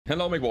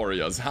Hello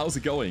Mechwarriors, how's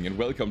it going? And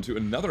welcome to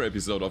another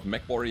episode of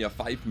Mechwarrior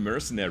 5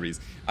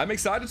 Mercenaries. I'm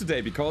excited today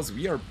because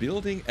we are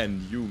building a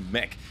new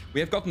mech. We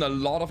have gotten a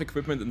lot of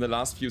equipment in the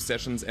last few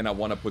sessions and I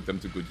want to put them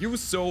to good use.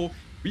 So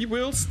we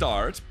will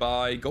start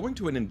by going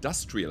to an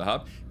industrial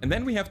hub and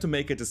then we have to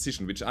make a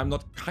decision, which I'm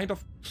not kind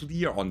of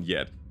clear on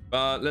yet.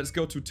 But let's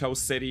go to Tow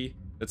City,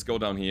 let's go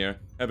down here,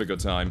 have a good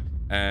time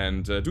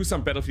and do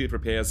some battlefield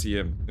repairs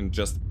here and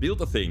just build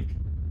a thing.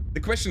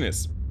 The question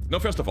is, no,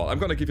 first of all, I'm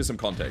gonna give you some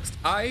context.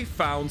 I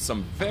found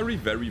some very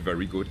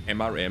good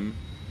MRM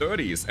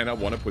 30s and I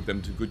want to put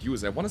them to good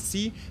use. I want to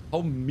see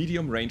how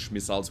medium range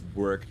missiles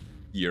work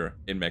here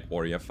in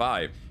Mechwarrior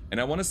 5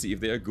 and I want to see if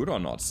they are good or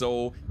not.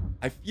 So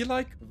I feel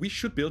like we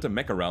should build a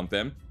mech around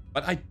them,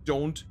 but I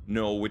don't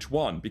know which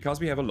one because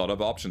we have a lot of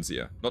options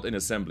here. Not in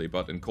assembly,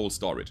 but in cold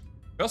storage.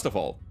 First of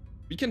all,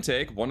 we can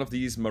take one of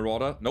these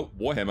Warhammer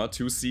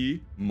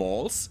 2C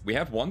mauls. We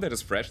have one that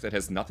is fresh that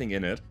has nothing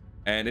in it.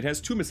 And it has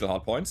 2 missile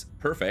hardpoints,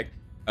 perfect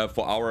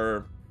for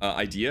our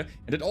idea.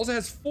 And it also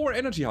has 4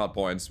 energy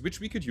hardpoints, which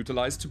we could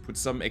utilize to put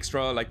some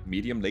extra like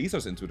medium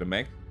lasers into the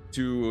mech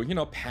to, you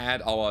know,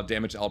 pad our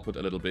damage output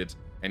a little bit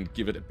and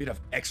give it a bit of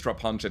extra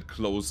punch at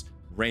close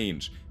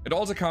range. It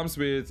also comes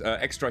with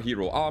extra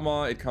hero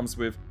armor. It comes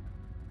with,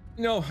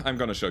 I'm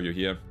gonna show you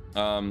here.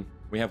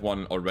 We have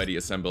one already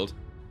assembled.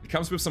 It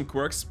comes with some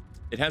quirks.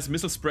 It has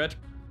missile spread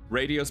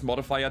radius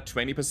modifier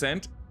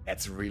 20%.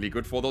 That's really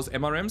good for those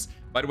MRMs.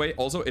 By the way,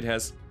 also it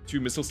has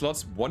 2 missile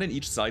slots, 1 in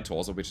each side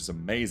torso, which is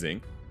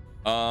amazing.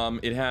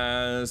 It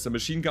has a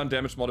machine gun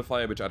damage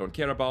modifier, which I don't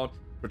care about.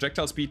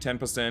 Projectile speed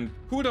 10%,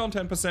 cooldown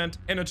 10%,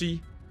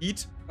 energy,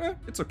 heat,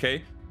 it's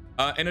okay.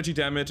 Energy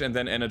damage and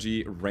then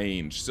energy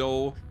range.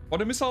 So for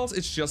the missiles,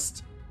 it's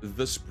just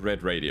the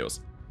spread radius.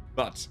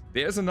 But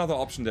there's another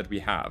option that we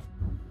have.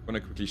 I'm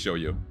gonna quickly show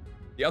you.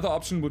 The other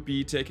option would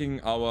be taking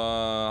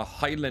our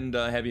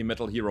Highlander heavy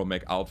metal hero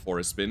mech out for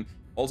a spin.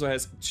 Also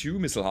has 2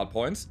 missile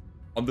hardpoints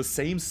on the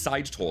same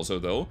side torso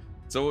though.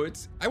 So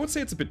I would say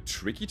it's a bit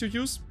tricky to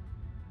use.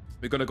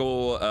 We're gonna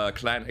go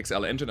Clan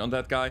XL engine on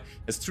that guy.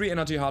 Has 3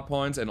 energy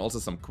hardpoints and also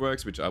some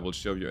quirks, which I will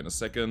show you in a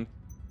second.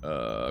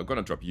 I'm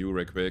gonna drop you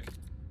real quick.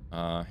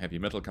 Heavy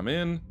metal come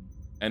in.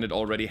 And it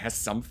already has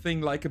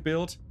something like a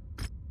build.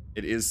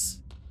 It is...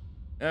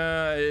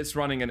 it's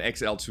running an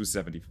XL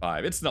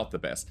 275. It's not the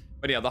best.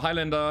 But yeah, the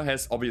Highlander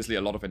has obviously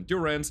a lot of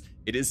endurance.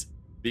 It is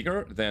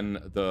bigger than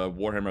the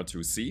Warhammer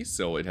 2C,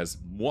 so it has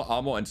more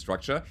armor and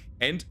structure,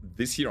 and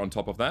this here on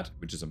top of that,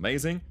 which is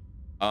amazing.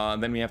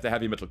 Then we have the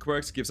heavy metal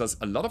quirks, gives us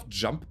a lot of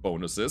jump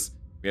bonuses.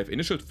 We have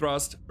initial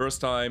thrust,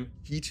 burst time,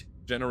 heat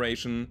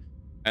generation,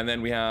 and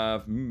then we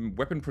have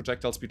weapon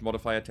projectile speed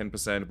modifier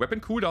 10%, weapon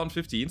cooldown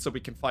 15, so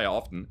we can fire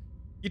often,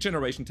 heat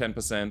generation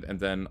 10%, and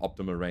then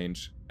optimal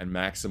range and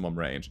maximum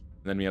range.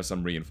 And then we have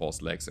some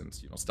reinforced legs and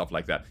stuff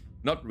like that.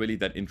 Not really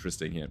that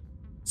interesting here.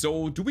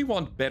 So, do we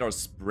want better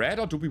spread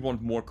or do we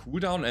want more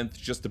cooldown and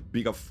just a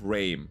bigger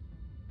frame?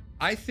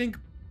 I think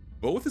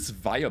both is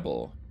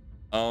viable.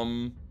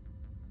 Probably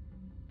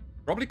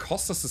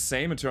costs us the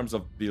same in terms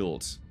of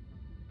build.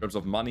 In terms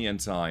of money and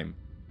time.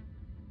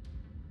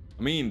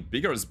 I mean,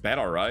 bigger is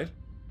better, right?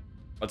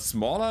 But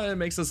smaller, it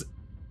makes us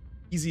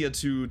easier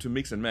to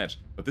mix and match.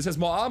 But this has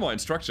more armor and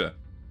structure.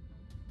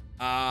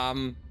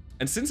 And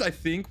since I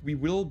think we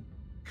will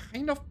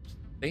kind of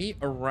play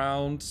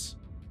around...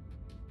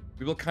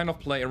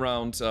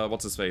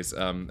 what's his face,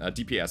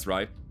 DPS,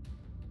 right?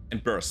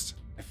 And burst.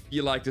 I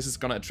feel like this is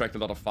gonna attract a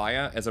lot of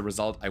fire. As a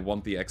result, I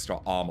want the extra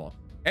armor.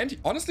 And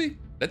honestly,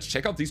 let's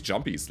check out these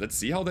jumpies. Let's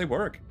see how they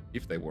work.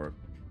 If they work.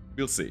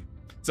 We'll see.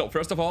 So,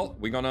 first of all,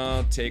 we're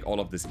gonna take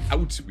all of this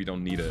out. We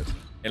don't need it.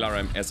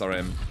 LRM,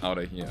 SRM, out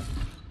of here.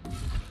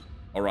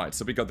 Alright,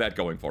 so we got that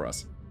going for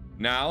us.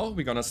 Now,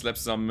 we're gonna slap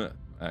some...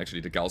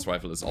 Actually, the Gauss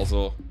rifle is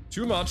also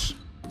too much.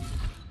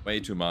 Way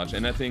too much.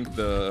 And I think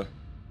the...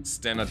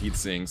 standard heat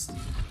sinks,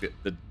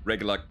 the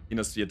regular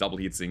inner sphere double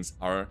heat sinks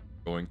are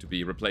going to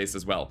be replaced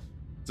as well.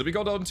 So we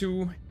go down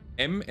to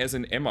M as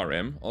in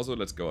MRM. Also,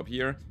 let's go up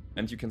here.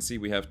 And you can see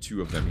we have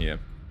 2 of them here.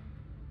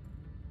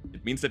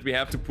 It means that we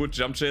have to put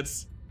jump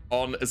jets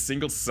on a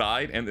single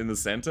side and in the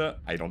center.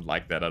 I don't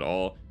like that at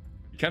all.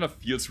 It kind of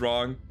feels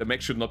wrong. The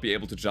mech should not be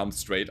able to jump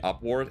straight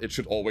upward. It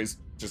should always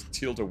just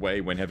tilt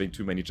away when having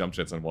too many jump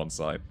jets on one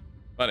side.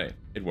 But hey,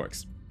 it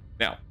works.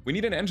 Now, we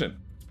need an engine.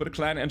 Let's put a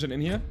clan engine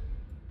in here.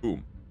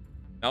 Boom.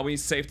 Now we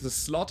saved the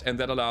slot, and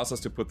that allows us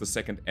to put the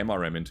second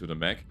MRM into the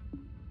mech.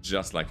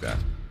 Just like that.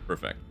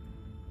 Perfect.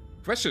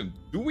 Question,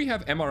 do we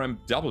have MRM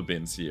double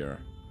bins here?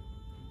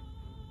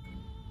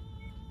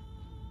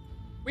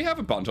 We have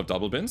a bunch of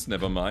double bins,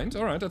 never mind.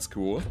 Alright, that's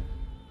cool.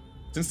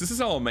 Since this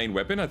is our main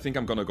weapon, I think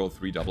I'm gonna go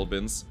 3 double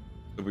bins.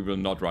 So we will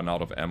not run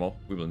out of ammo.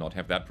 We will not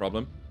have that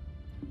problem.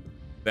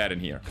 That in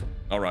here.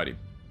 Alrighty.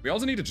 We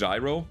also need a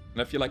gyro,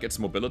 and I feel like it's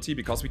mobility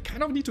because we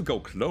kind of need to go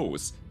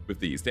close with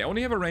these. They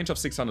only have a range of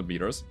 600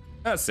 meters.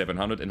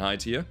 700 in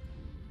height here.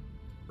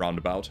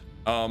 Roundabout.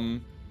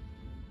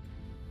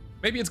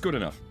 Maybe it's good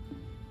enough.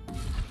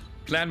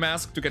 Clan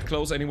mask to get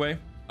close anyway.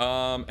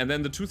 And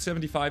then the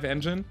 275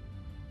 engine.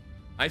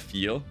 I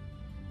feel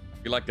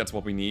like that's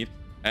what we need.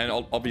 And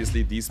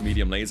obviously these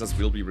medium lasers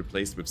will be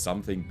replaced with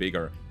something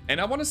bigger. And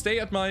I want to stay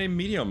at my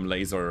medium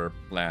laser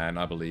plan,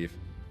 I believe.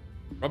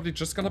 Probably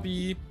just gonna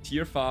be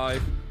tier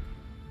 5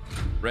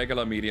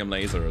 regular medium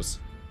lasers.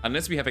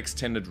 Unless we have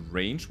extended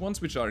range ones,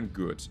 which are in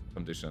good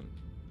condition.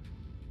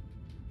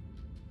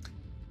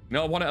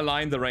 Now I want to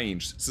align the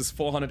range. This is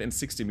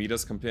 460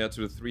 meters compared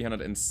to the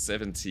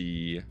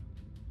 370.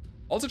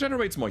 Also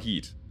generates more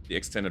heat, the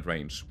extended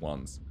range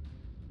ones.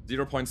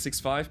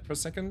 0.65 per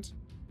second,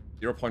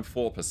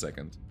 0.4 per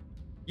second.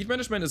 Heat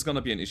management is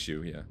gonna be an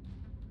issue here.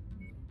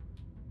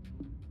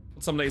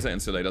 Put some laser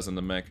insulators in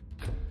the mech.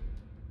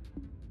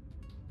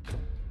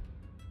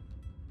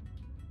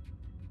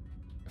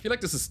 I feel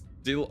like this is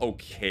still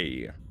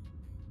okay.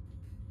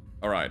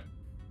 Alright.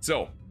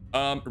 So,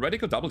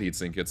 radical double heat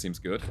sink, it seems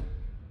good.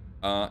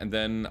 And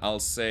then I'll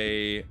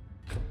say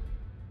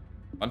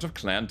a bunch of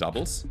clan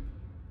doubles.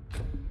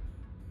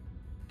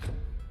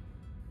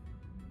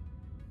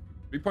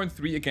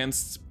 3.3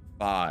 against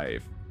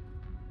 5.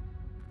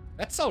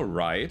 That's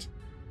alright.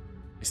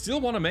 I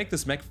still want to make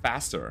this mech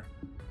faster.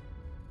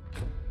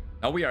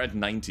 Now we are at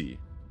 90.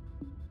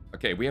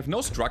 Okay, we have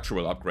no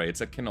structural upgrades.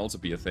 That can also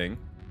be a thing.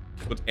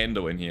 Put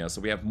endo in here,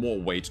 so we have more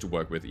weight to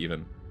work with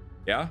even.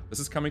 Yeah, this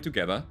is coming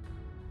together.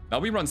 Now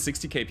we run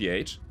 60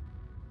 kph.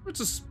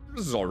 This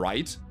is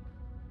alright.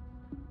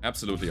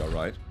 Absolutely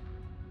alright.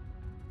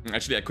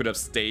 Actually, I could have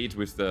stayed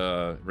with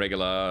the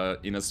regular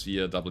inner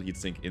sphere double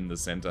heatsink in the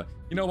center.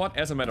 You know what?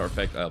 As a matter of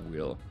fact, I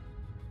will.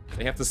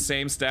 They have the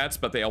same stats,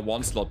 but they are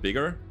one slot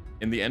bigger.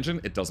 In the engine,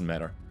 it doesn't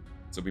matter.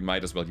 So we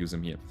might as well use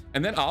them here.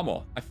 And then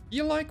armor. I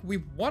feel like we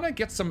want to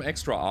get some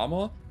extra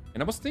armor.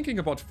 And I was thinking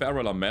about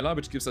Feral Lamella,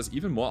 which gives us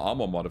even more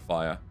armor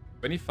modifier.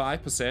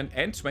 25%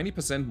 and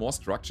 20% more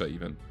structure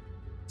even.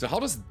 So how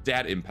does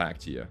that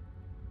impact here?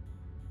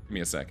 Give me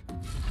a sec.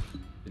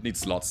 It needs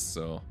slots,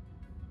 so...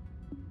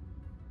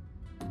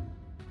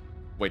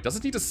 Wait, does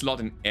it need a slot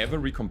in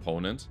every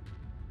component?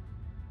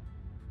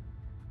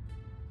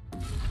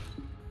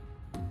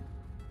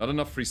 Not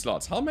enough free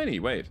slots. How many?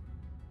 Wait.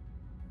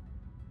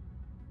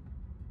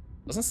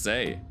 Doesn't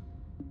say.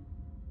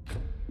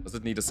 Does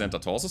it need a center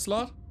torso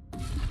slot?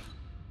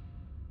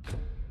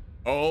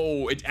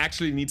 Oh, it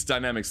actually needs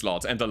dynamic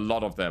slots, and a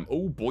lot of them.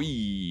 Oh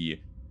boy.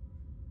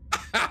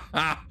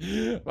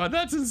 But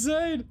that's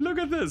insane. Look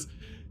at this.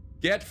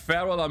 Get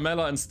Feral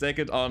Lamella and stack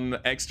it on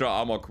extra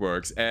armor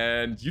quirks,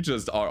 and you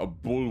just are a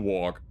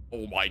bulwark.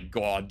 Oh my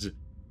god.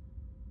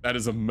 That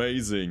is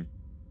amazing.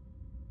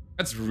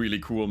 That's really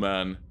cool,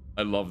 man.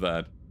 I love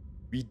that.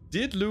 We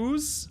did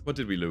lose... What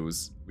did we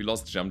lose? We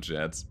lost jump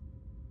jets.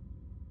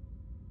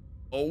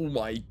 Oh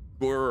my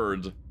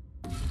god.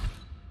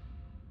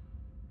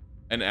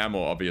 And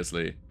ammo,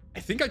 obviously. I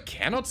think I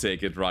cannot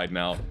take it right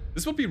now.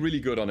 This would be really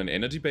good on an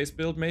energy-based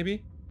build,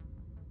 maybe?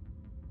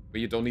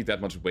 Where you don't need that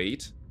much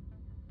weight.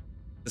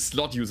 The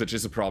slot usage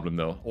is a problem,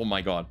 though. Oh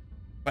my god.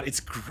 But it's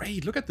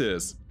great. Look at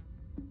this.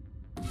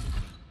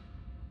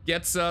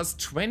 Gets us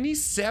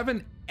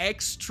 27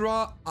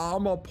 extra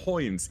armor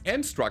points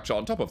and structure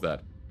on top of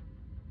that.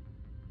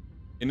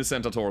 In the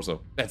center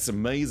torso. That's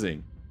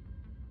amazing.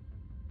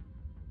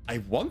 I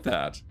want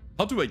that.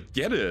 How do I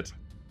get it?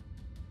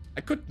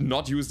 I could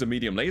not use the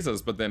medium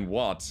lasers, but then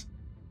what?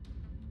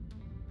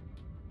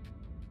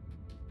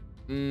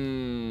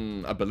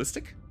 A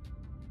ballistic?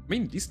 I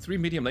mean, these 3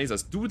 medium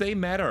lasers, do they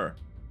matter?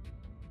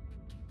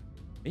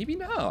 Maybe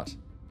not.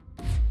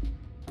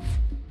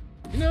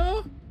 You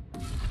know?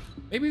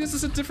 Maybe this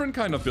is a different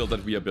kind of build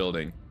that we are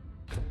building.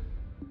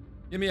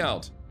 Hear me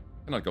out.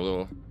 Cannot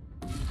go...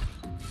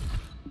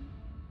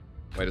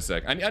 Wait a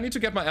sec. I need to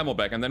get my ammo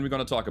back, and then we're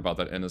gonna talk about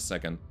that in a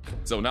second.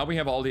 So now we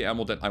have all the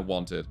ammo that I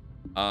wanted.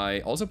 I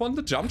also want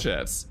the jump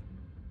jets.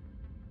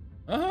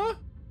 How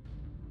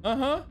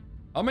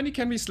many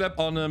can we slap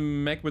on a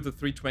mech with a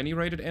 320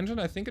 rated engine?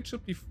 I think it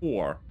should be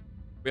 4.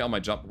 Where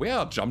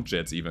are jump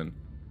jets even?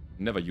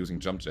 Never using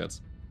jump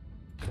jets.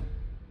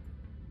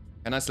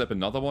 Can I slap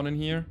another one in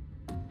here?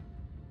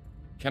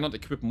 Cannot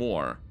equip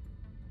more.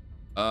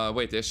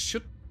 Wait, there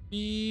should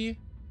be...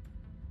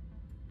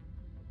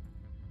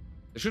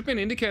 There should be an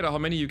indicator how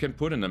many you can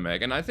put in a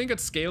mech, and I think it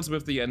scales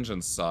with the engine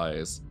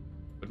size.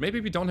 But maybe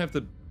we don't have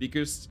the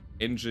biggest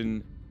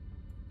engine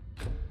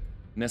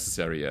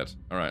necessary yet.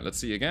 Alright, let's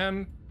see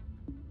again.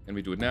 Can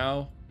we do it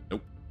now?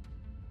 Nope.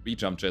 3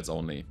 jump jets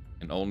only.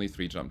 And only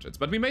 3 jump jets.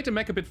 But we made the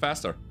mech a bit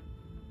faster.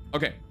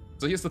 Okay,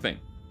 so here's the thing.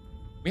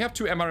 We have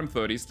 2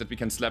 MRM-30s that we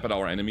can slap at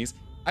our enemies.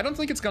 I don't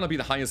think it's gonna be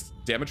the highest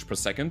damage per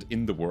second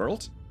in the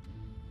world.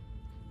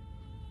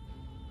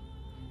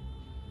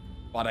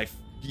 But I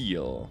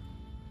feel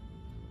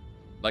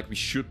like we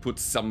should put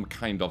some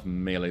kind of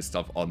melee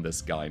stuff on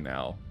this guy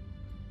now.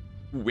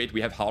 Ooh, wait,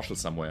 we have Harshal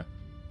somewhere.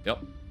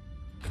 Yep.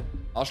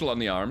 Harshal on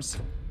the arms.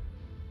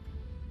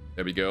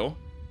 There we go.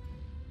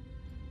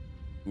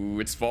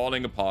 Ooh, it's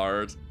falling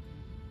apart.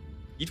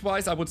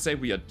 Heat-wise, I would say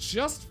we are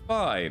just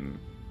fine.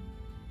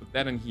 Put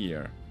that in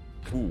here.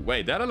 Ooh,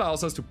 wait, that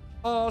allows us to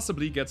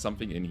possibly get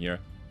something in here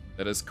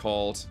that is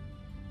called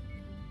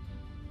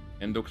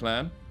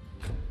Endoclan.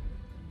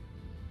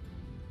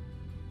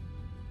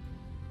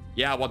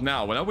 Yeah, what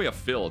now? Well, now we are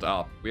filled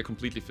up. We are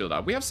completely filled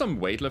up. We have some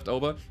weight left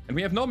over, and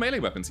we have no melee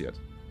weapons yet.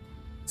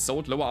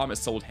 Sold lower arm is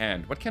sold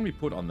hand. What can we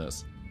put on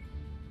this?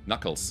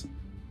 Knuckles.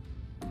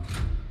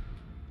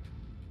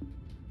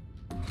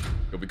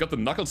 Yo, we got the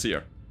knuckles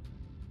here.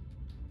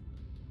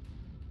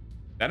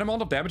 That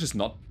amount of damage is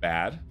not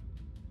bad.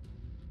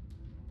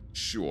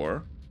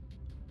 Sure.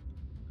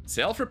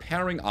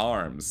 Self-repairing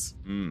arms.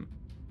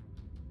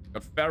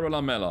 Got Feral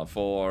Lamella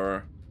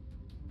for...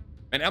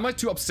 And am I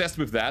too obsessed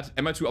with that?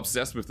 Am I too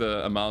obsessed with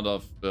the amount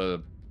of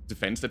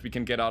defense that we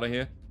can get out of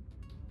here?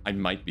 I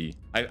might be.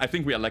 I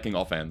think we are lacking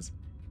offense.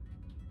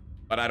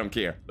 But I don't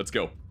care. Let's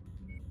go.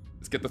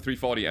 Let's get the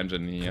 340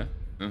 engine in here.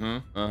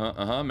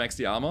 Max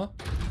the armor.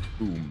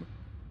 Boom.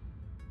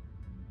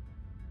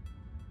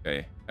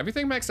 Okay.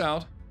 Everything maxed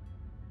out.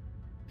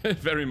 It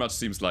very much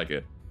seems like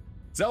it.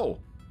 So,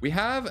 we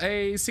have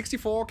a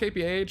 64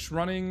 kph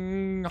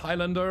running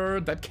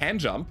Highlander that can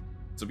jump.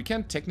 So we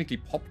can technically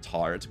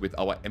pop-tart with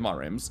our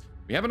MRMs.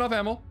 We have enough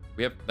ammo.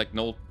 We have, like,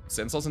 no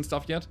sensors and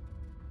stuff yet.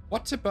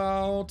 What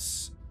about...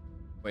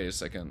 Wait a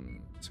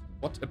second.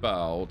 What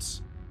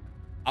about...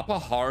 Upper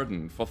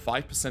Harden for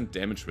 5%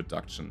 damage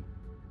reduction?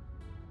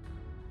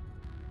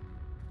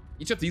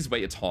 Each of these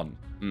weigh a ton.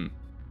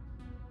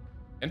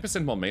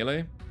 10% more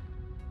melee.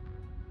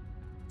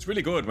 It's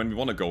really good when we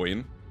want to go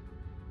in.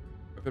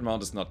 Weapon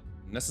mount is not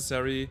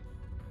necessary.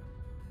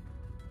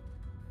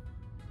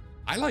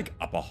 I like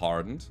Upper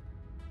Hardened.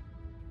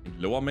 And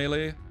lower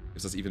melee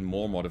gives us even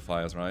more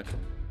modifiers, right?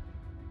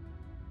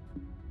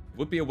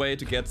 Would be a way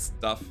to get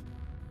stuff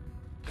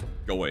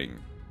going.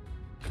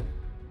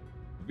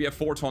 We have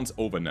 4 tons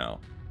over now.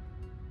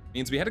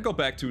 Means we had to go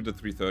back to the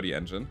 330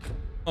 engine.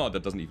 Oh,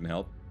 that doesn't even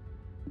help.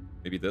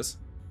 Maybe this.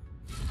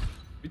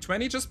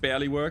 320 just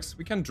barely works.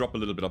 We can drop a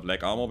little bit of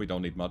leg armor. We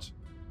don't need much.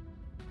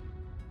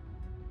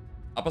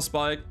 Upper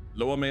spike,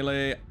 lower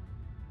melee,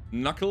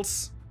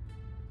 knuckles.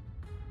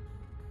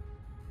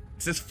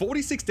 It says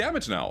 46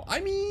 damage now.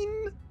 I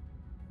mean...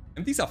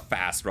 And these are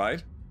fast,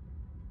 right?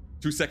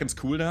 2 seconds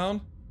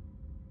cooldown.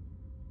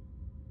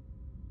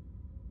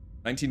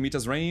 19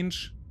 meters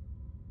range.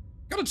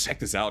 Gotta check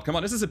this out. Come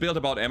on, this is a build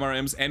about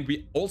MRMs, and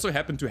we also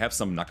happen to have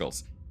some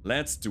knuckles.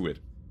 Let's do it.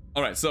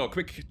 Alright, so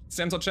quick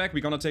sensor check.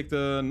 We're gonna take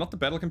the... Not the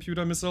battle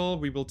computer missile.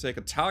 We will take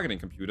a targeting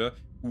computer.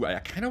 Ooh, I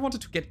kind of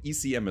wanted to get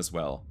ECM as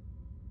well.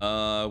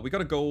 We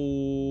gotta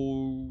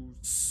go...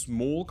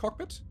 Small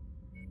cockpit?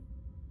 I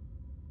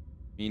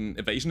mean,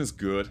 evasion is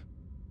good.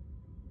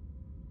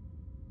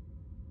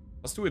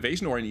 Let's do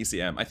evasion or an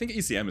ECM. I think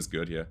ECM is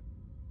good here.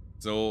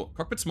 So,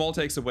 cockpit small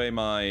takes away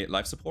my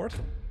life support.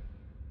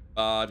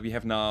 But we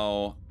have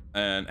now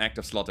an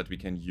active slot that we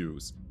can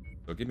use.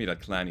 So give me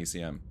that clan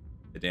ECM.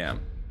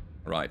 Damn.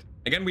 Alright.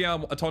 Again, we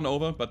are a ton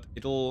over, but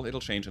it'll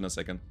change in a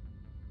second.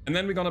 And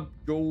then we're gonna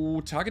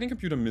go targeting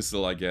computer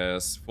missile, I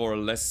guess, for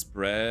less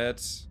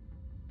spread.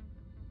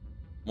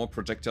 More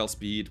projectile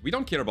speed. We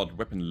don't care about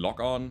weapon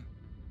lock-on.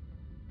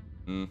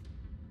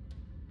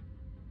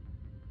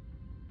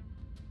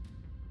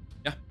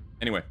 Yeah,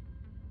 anyway.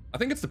 I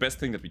think it's the best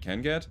thing that we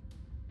can get.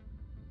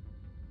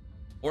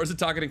 Or is it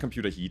targeting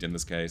computer heat in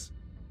this case?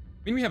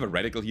 I mean, we have a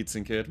radical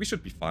heatsink kit. We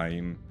should be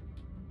fine.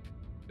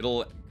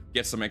 It'll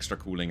get some extra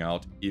cooling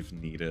out if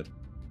needed.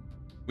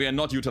 We are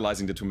not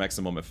utilizing it to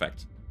maximum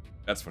effect.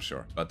 That's for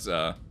sure. But,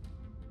 I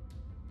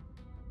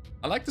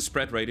like the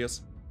spread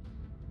radius.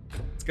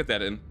 Let's get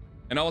that in.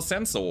 And our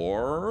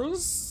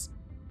sensors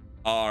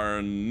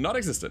are not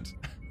existent.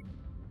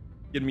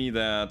 Give me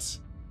that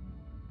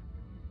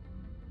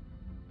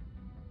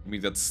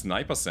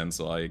sniper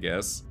sensor, I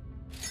guess.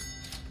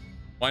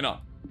 Why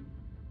not?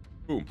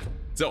 Boom.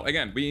 So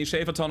again, we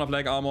shave a ton of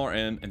leg armor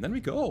and then we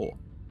go.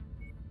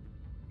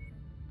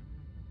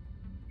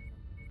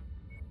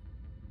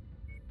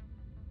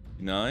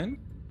 Nine.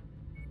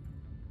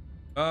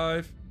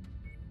 5.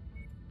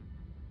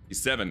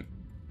 7.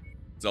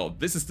 So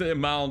this is the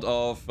amount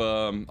of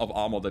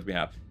armor that we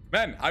have.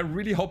 Man, I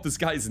really hope this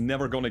guy is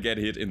never gonna get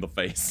hit in the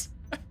face.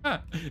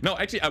 No,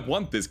 actually, I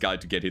want this guy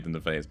to get hit in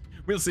the face.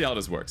 We'll see how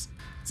this works.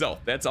 So,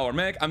 that's our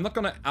mech. I'm not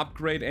gonna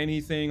upgrade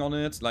anything on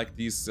it, like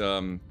these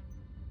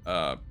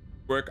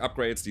work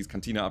upgrades, these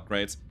cantina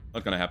upgrades.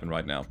 Not gonna happen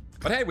right now.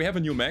 But hey, we have a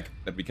new mech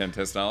that we can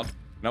test out.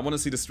 And I want to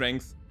see the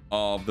strength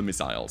of the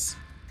missiles.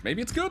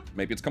 Maybe it's good,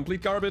 maybe it's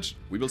complete garbage.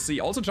 We will see.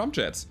 Also jump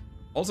jets.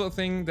 Also a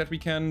thing that we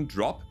can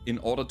drop in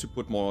order to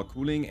put more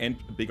cooling and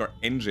a bigger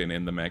engine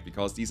in the mech,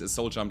 because these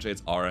assault jump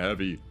jets are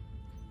heavy.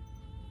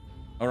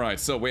 Alright,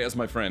 so where is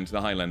my friend,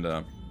 the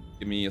Highlander?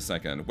 Give me a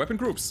second. Weapon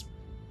groups.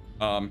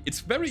 It's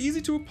very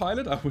easy to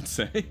pilot, I would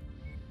say.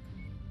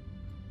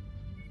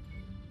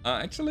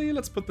 Actually,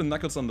 let's put the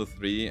knuckles on the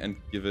 3 and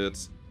give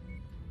it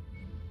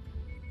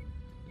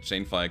a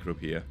chain fire group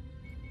here.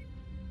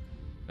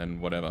 And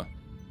whatever.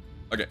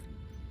 Okay.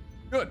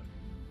 Good.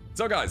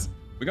 So guys,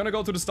 we're gonna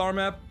go to the star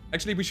map.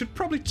 Actually, we should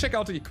probably check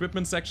out the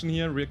equipment section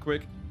here real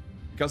quick,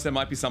 because there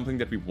might be something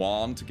that we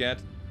want to get.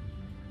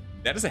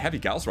 That is a heavy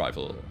Gauss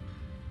rifle. .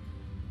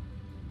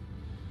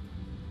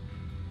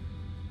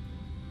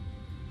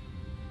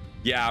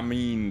 Yeah, I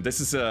mean, this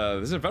is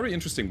a very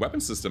interesting weapon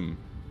system.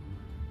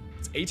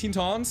 It's 18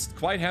 tons,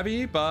 quite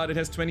heavy, but it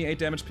has 28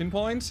 damage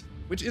pinpoint,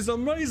 which is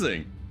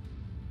amazing.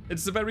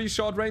 It's a very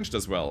short ranged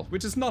as well,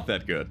 which is not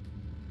that good.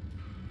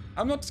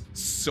 I'm not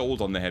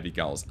sold on the heavy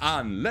gauss,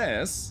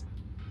 unless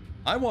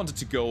I wanted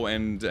to go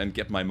and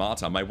get my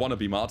Marta, my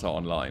wannabe Marta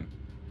online.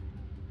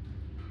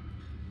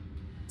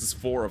 There's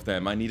 4 of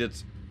them. I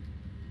needed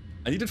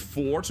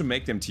 4 to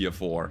make them tier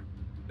 4.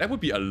 That would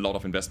be a lot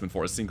of investment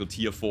for a single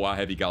tier 4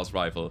 heavy gauss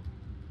rifle.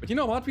 But you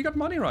know what? We got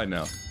money right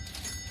now.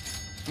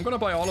 I'm gonna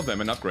buy all of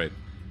them and upgrade.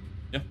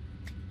 Yeah.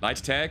 Light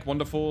attack,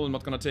 wonderful. I'm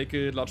not gonna take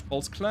it. Large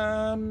pulse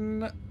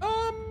clan.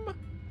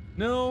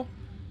 No.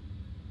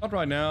 Not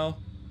right now.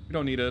 We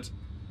don't need it.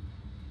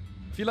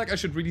 I feel like I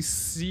should really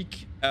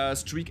streak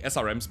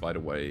SRMs, by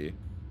the way.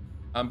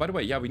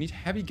 Yeah, we need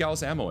heavy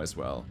gauss ammo as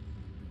well.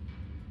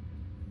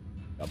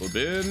 Double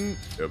bin.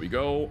 There we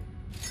go.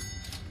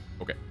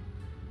 Okay.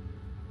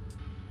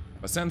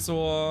 A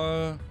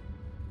sensor.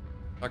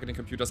 Targeting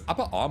computers.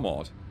 Upper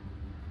armored.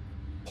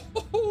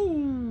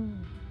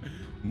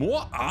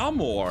 More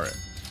armor.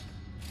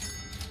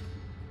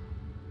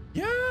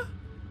 Yeah.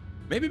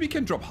 Maybe we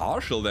can drop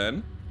Harshal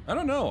then. I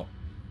don't know.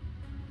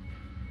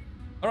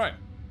 Alright.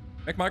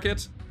 Mech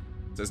market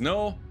says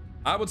no.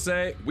 I would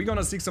say we're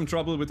gonna seek some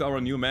trouble with our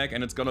new mech,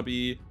 and it's gonna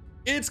be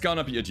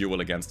a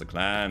duel against the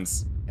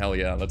clans. Hell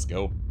yeah, let's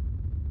go.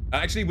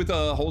 Actually, with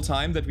the whole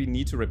time that we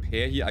need to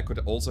repair here, I could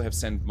also have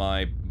sent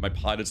my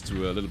pilots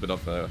to a little bit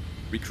of a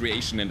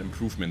recreation and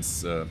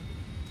improvements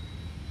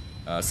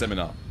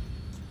seminar.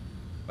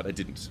 But I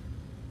didn't.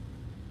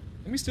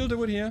 Can we still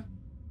do it here?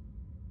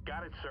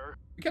 Got it, sir.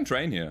 We can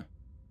train here.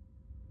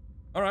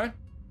 Alright.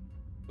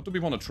 What do we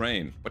want to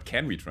train? What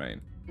can we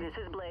train? This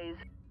is Blaze.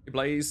 Hey,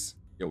 Blaze.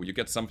 Yo, you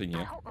get something I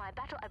here. hope my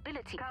battle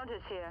ability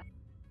Countess here.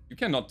 You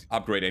cannot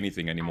upgrade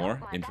anything anymore. I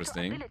hope my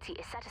Interesting. battle ability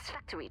is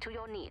satisfactory to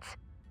your needs.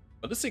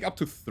 But let's take up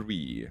to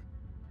 3.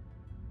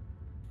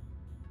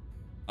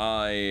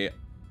 Oh,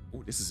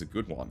 this is a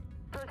good one.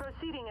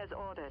 Proceeding as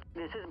ordered.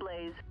 This is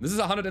Blaze. This is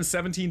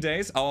 117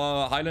 days.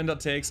 Our Highlander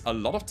takes a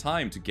lot of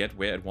time to get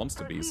where it wants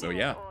to be. So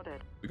yeah,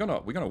 we're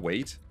gonna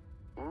wait.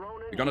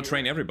 We're gonna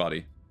train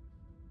everybody.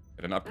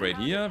 Get an upgrade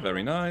here.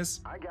 Very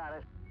nice. I got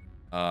it.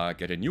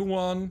 Get a new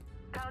one.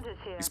 Countess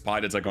here. These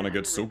pilots are gonna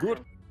get so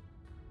good.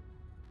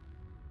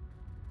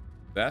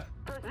 That.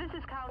 This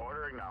is Count.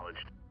 Order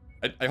acknowledged.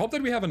 I hope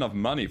that we have enough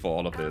money for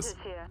all of this.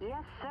 Countess here.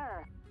 Yes,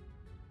 sir.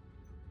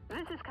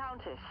 This is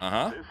Countess.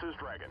 This is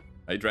Dragon.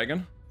 Hey,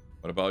 Dragon.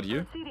 What about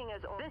you? Proceeding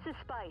as ordered. This is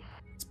Spice.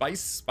 Spice?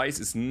 Spice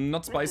is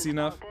not spicy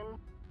enough.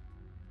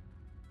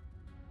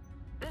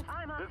 This is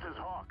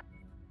Hawk.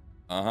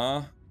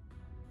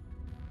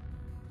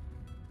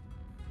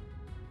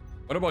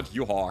 What about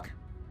you, Hawk?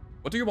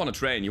 What do you want to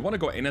train? You want to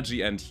go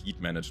energy and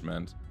heat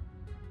management.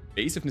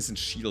 Evasiveness and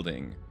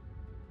shielding.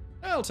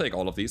 I'll take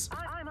all of these.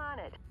 I'm on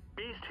it.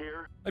 Beast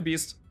here. Hi,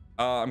 Beast.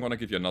 I'm gonna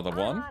give you another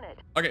one. On it.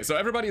 Okay, so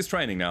everybody is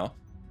training now.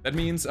 That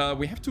means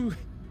we have to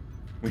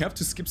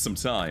skip some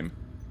time.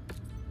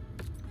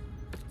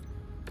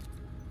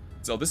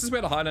 So this is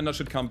where the Highlander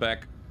should come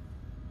back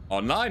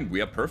online.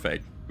 We are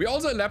perfect. We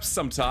also elapsed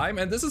some time,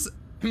 and this is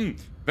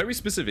very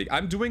specific.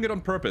 I'm doing it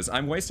on purpose.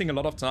 I'm wasting a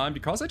lot of time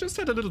because I just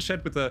had a little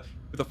chat with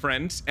a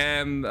friend,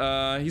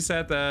 and he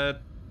said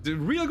that the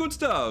real good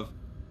stuff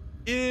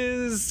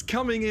is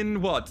coming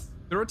in what?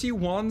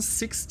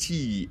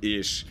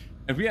 3160-ish,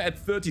 and we are at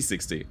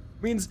 3060.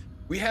 Means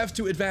we have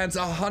to advance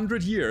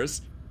 100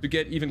 years to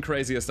get even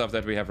crazier stuff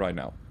that we have right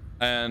now.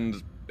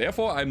 And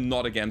therefore, I'm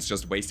not against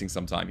just wasting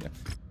some time here.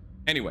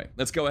 Anyway,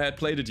 let's go ahead,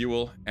 play the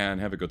duel,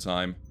 and have a good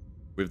time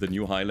with the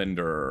new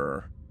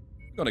Highlander.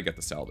 I'm gonna get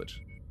the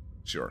salvage.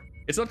 Sure.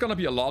 It's not gonna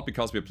be a lot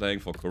because we're playing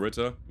for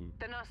Kurita.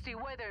 The nasty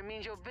weather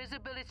means your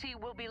visibility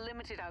will be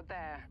limited out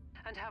there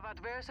and have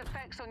adverse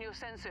effects on your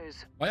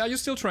sensors. Why are you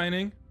still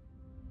training?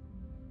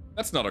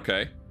 That's not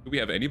okay. Do we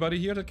have anybody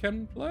here that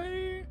can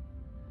play?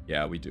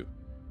 Yeah, we do.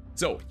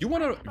 So, you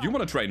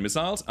wanna train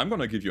missiles? I'm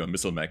gonna give you a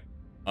missile mech.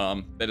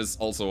 That is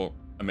also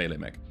a melee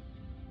mech.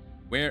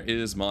 Where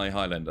is my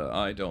Highlander?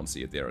 I don't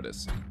see it. There it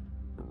is.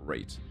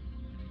 Great.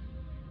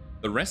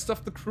 The rest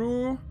of the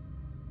crew?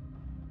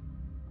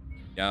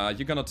 Yeah,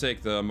 you're gonna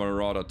take the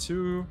Marauder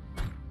too.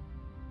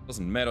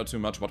 Doesn't matter too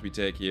much what we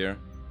take here,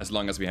 as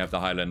long as we have the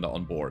Highlander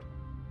on board.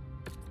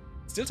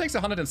 Still takes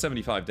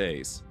 175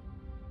 days.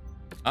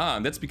 Ah,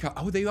 and that's because...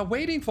 Oh, they are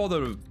waiting for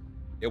the...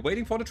 They're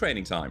waiting for the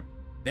training time.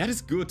 That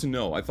is good to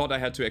know. I thought I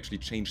had to actually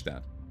change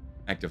that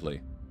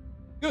actively.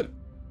 Good.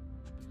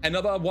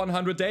 Another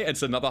 100 day.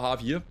 It's another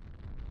half year.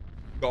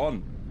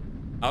 Gone.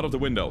 Out of the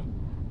window.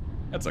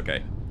 That's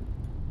okay.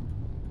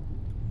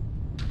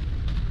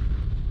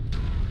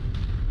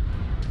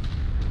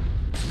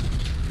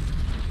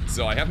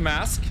 So I have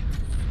mask.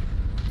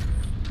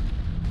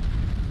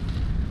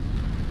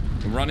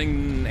 I'm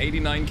running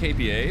 89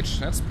 kph.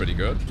 That's pretty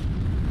good.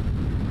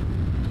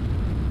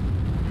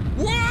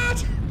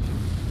 What?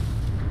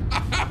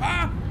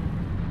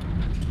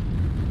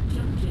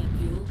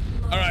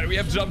 Alright, we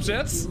have jump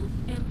jets.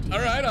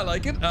 Alright, I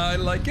like it. I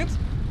like it.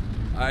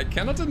 I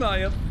cannot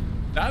deny it.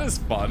 That is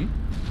fun.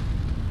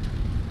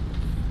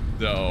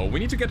 So, we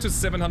need to get to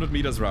 700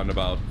 meters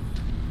roundabout.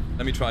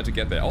 Let me try to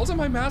get there. Also,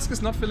 my mask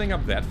is not filling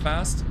up that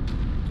fast.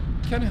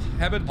 Can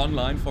have it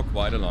online for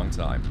quite a long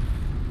time.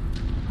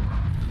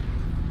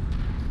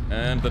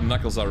 And the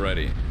knuckles are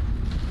ready.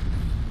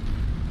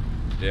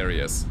 There he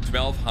is.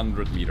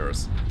 1200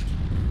 meters.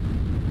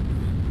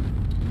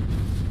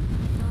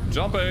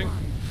 Jumping.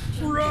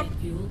 Run.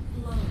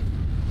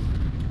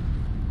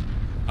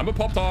 I'm a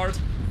Pop-Tart.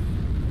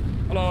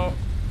 Hello.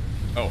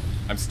 Oh,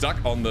 I'm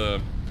stuck on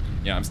the...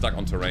 Yeah, I'm stuck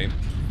on terrain.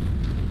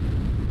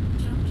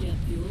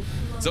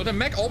 So the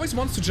mech always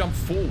wants to jump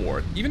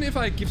forward. Even if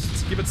I give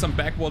it some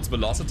backwards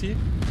velocity,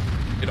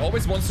 it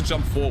always wants to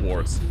jump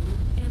forwards.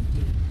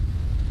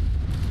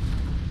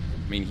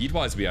 I mean,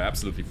 heat-wise, we are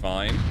absolutely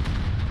fine.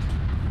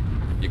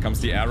 Here comes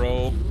the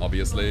arrow,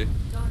 obviously.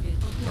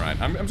 Alright,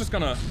 I'm just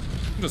gonna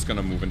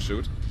move and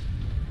shoot.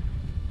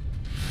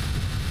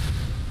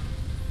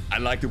 I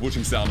like the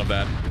whooshing sound of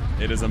that.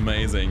 It is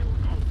amazing.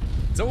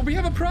 So we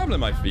have a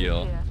problem, I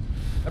feel.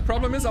 The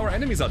problem is our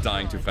enemies are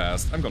dying too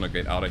fast. I'm gonna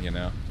get out of here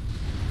now.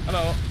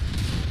 Hello.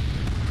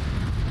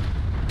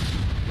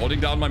 Holding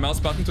down my mouse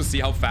button to see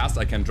how fast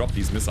I can drop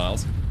these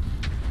missiles.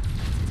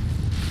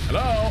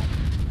 Hello.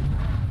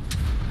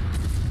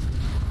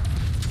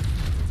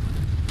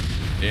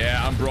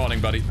 Yeah, I'm brawling,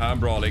 buddy. I'm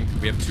brawling.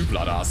 We have 2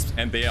 blood asps,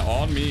 and they are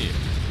on me.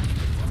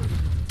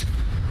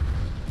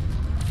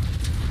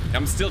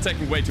 I'm still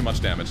taking way too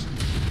much damage.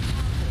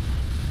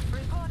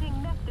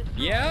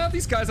 Yeah,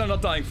 these guys are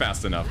not dying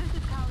fast enough.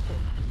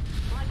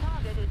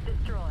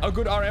 How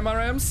good are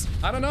MRMs?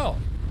 I don't know.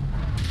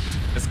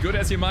 As good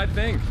as you might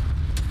think.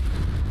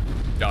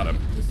 Got him.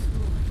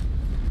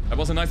 That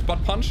was a nice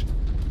butt punch.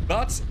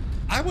 But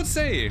I would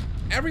say,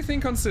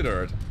 everything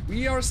considered,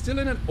 we are still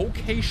in an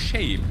okay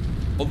shape.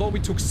 Although we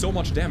took so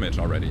much damage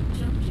already.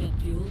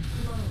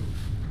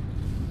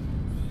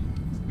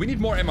 We need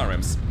more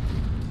MRMs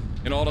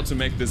in order to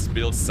make this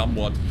build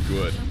somewhat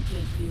good.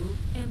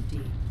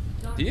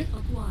 See?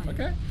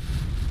 Okay.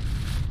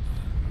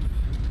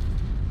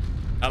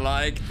 I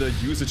like the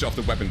usage of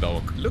the weapon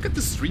though. Look at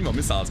the stream of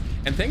missiles.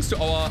 And thanks to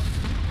our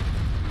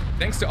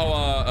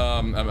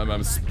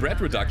spread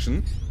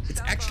reduction,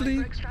 it's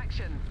actually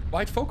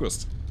quite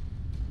focused.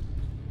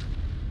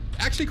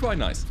 Actually quite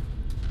nice.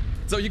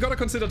 So you gotta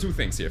consider 2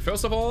 things here.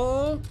 First of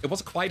all, it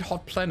was a quite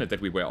hot planet that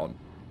we were on.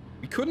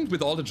 We couldn't,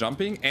 with all the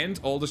jumping and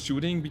all the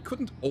shooting, we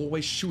couldn't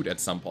always shoot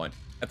at some point.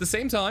 At the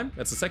same time,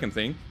 that's the second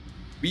thing,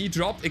 we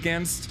dropped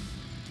against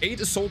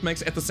 8 assault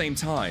mechs at the same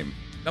time.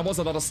 That was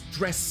a lot of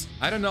stress.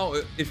 I don't know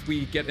if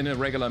we get in a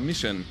regular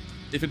mission,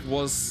 if it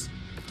was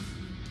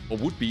or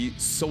would be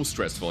so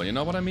stressful, you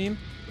know what I mean?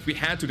 If we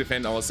had to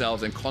defend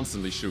ourselves and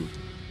constantly shoot.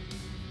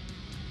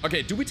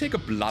 Okay, do we take a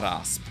blood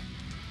asp?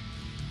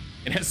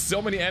 It has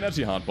so many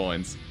energy hard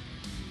points.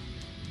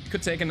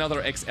 Could take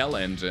another XL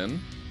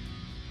engine.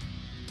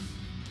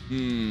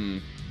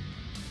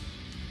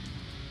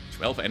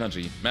 12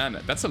 energy.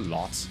 Man, that's a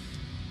lot.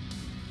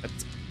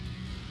 That's...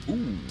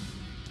 Ooh.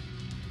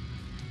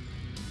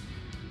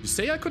 You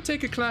say I could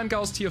take a Clan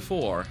Gauss tier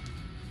 4.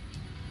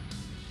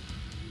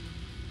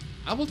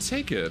 I will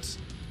take it.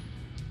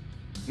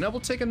 And I will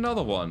take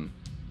another one.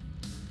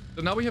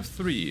 So now we have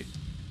 3.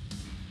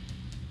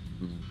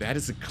 Ooh, that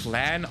is a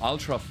Clan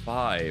Ultra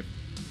 5.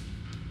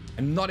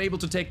 I'm not able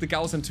to take the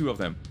Gauss and 2 of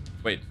them.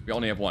 Wait, we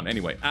only have 1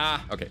 anyway.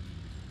 Ah, okay.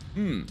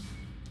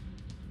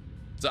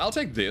 So I'll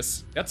take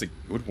this. That's a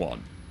good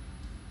one.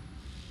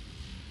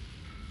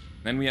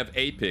 Then we have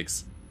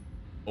Apex.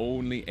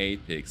 Only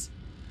Apex.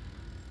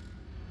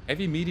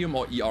 Heavy medium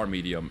or ER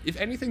medium? If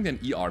anything, then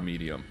ER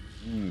medium.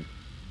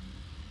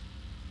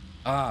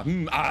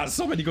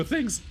 So many good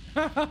things.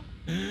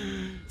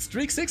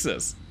 Streak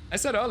 6s. I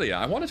said earlier,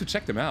 I wanted to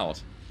check them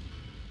out.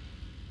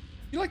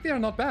 I feel like they are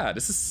not bad.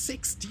 This is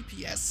 6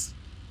 DPS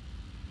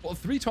for a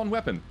 3-ton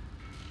weapon.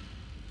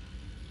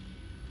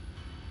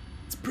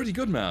 It's pretty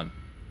good, man.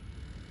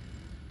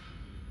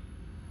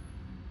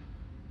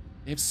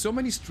 They have so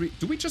many streaks.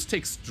 Do we just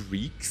take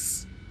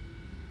streaks?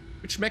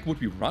 Which mech would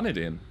we run it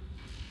in?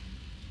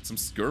 Some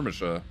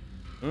skirmisher.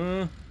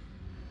 I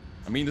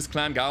mean, this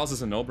Clan Gauss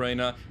is a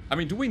no-brainer. I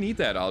mean, do we need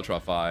that Ultra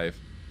 5?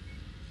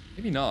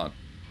 Maybe not.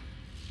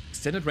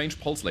 Extended range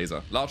pulse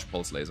laser. Large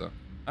pulse laser.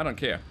 I don't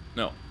care.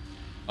 No.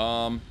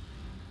 I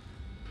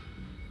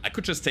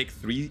could just take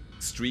 3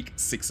 streak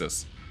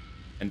 6s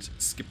and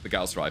skip the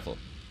Gauss rifle.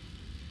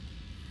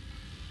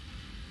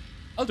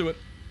 I'll do it.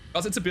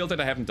 Because it's a build that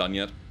I haven't done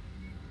yet.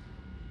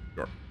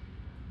 Sure.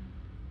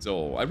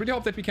 So, I really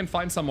hope that we can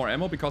find some more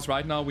ammo, because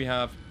right now we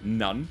have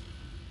none.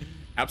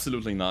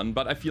 Absolutely none,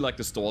 but I feel like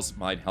the stores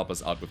might help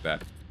us out with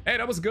that. Hey,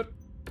 that was good.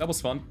 That was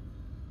fun.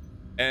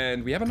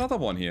 And we have another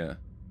one here.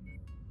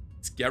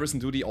 It's garrison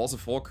duty, also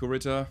for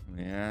Curator.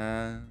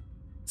 Yeah.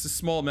 It's a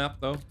small map,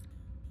 though.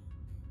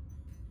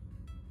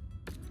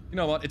 You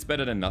know what? It's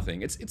better than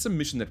nothing. It's a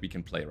mission that we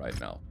can play right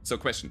now. So,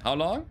 question. How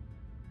long?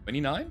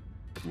 29?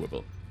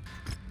 Doable.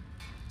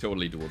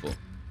 Totally doable.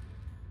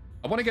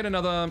 I want to get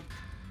another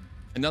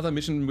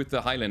mission with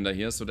the Highlander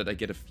here so that I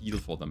get a feel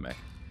for the mech.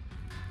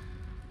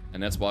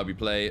 And that's why we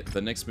play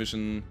the next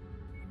mission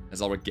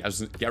as our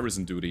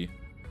garrison duty.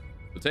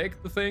 To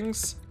take the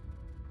things,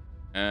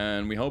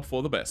 and we hope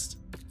for the best.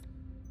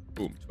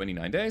 Boom,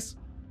 29 days.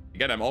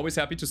 Again, I'm always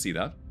happy to see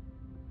that.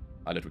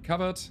 Pilot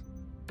recovered.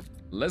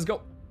 Let's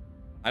go.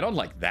 I don't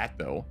like that,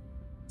 though.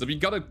 So we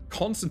gotta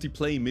constantly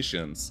play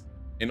missions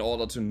in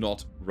order to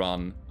not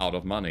run out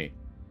of money.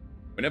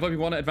 Whenever we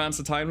want to advance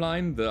the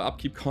timeline, the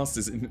upkeep cost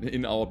is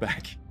in our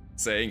back,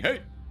 saying,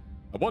 hey,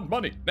 I want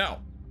money,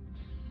 now.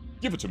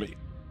 Give it to me,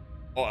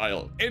 or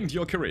I'll end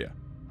your career.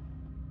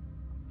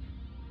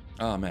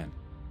 Ah, man.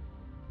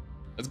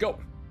 Let's go.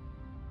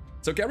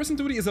 So garrison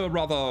duty is a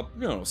rather,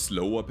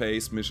 slower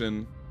paced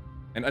mission.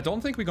 And I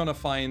don't think we're gonna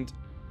find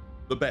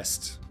the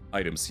best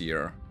items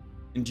here.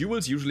 In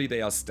duels, usually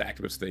they are stacked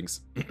with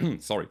things.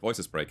 Sorry, voice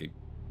is breaking.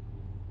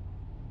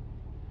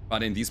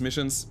 But in these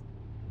missions,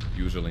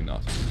 usually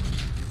not.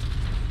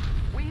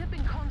 We have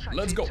been contracted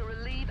Let's go. to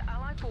relieve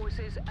Allied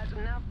forces at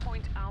Nav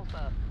Point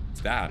Alpha.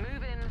 What's that?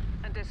 Move in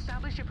and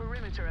establish a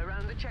perimeter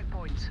around the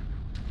checkpoint.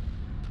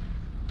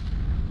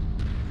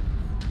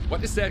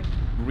 What is that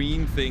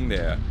green thing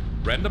there?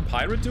 Random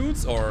pirate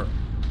dudes, or...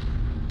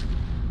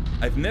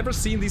 I've never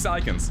seen these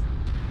icons.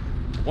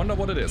 Wonder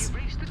what it is. You've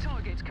reached the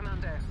target,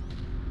 Commander.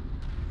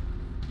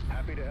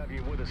 Happy to have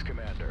you with us,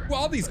 Commander. Who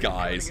are these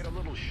guys?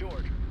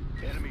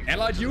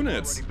 Allied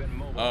units.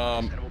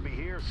 And we'll be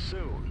here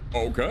soon.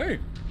 Okay.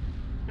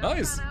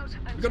 Nice.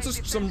 We got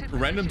just some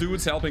random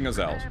dudes helping us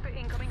out.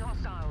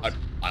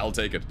 I'll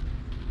take it.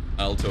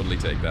 I'll totally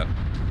take that.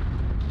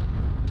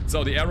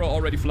 So the arrow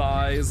already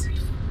flies.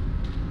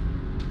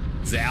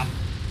 Zap.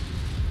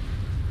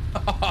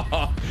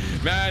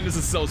 Man, this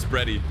is so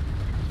spready.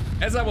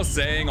 As I was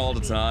saying all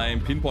the time,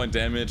 pinpoint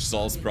damage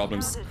solves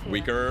problems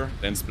quicker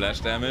than splash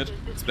damage.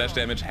 Splash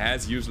damage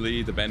has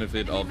usually the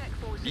benefit of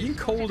being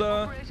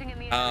colder,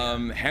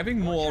 having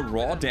more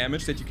raw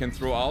damage that you can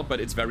throw out, but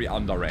it's very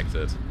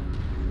undirected.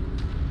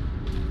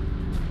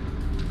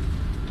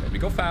 Let me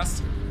go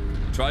fast.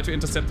 Try to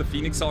intercept the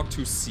Phoenix Hawk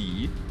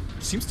 2C,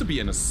 which seems to be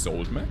an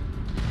assault mech.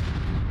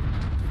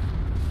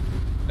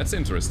 That's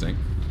interesting.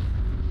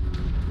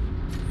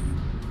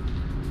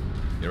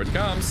 Here it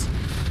comes.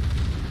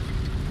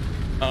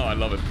 Oh, I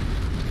love it.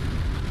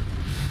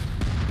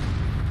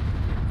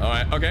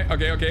 Alright,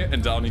 okay.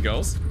 And down he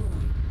goes.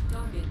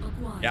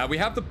 Yeah, we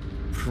have the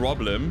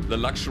problem, the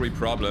luxury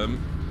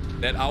problem,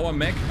 that our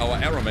mech, our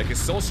arrow mech, is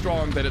so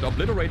strong that it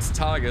obliterates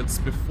targets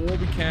before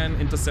we can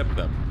intercept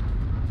them.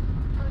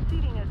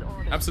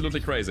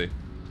 Absolutely crazy.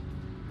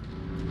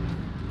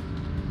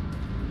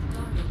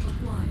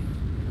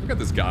 Look at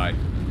this guy.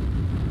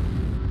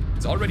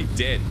 He's already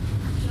dead.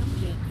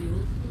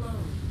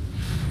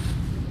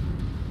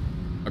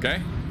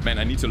 Okay. Man,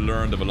 I need to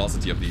learn the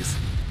velocity of these.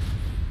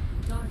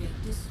 Target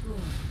destroyed.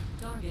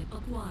 Target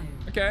acquired.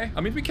 Okay.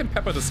 I mean, we can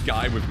pepper the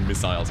sky with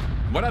missiles.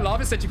 What I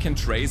love is that you can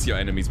trace your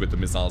enemies with the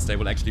missiles. They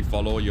will actually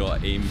follow your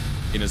aim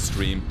in a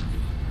stream.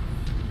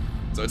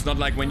 So it's not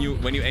like when you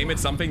aim at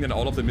something, then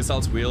all of the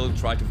missiles will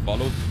try to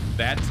follow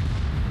that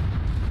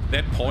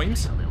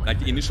point, like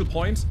the initial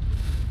point.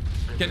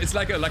 It's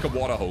like a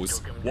water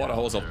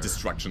hose of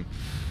destruction.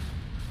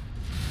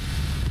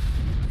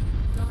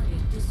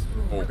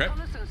 Okay.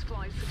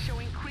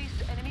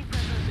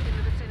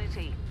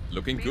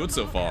 Looking good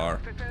so far.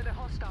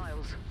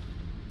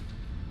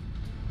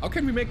 How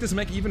can we make this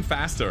mech even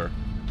faster?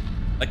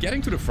 Like,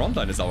 getting to the front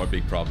line is our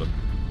big problem.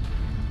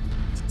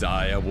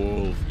 Dire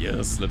wolf.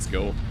 Yes, let's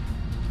go.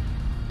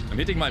 I'm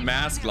hitting my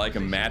mask like a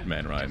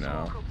madman right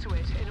now.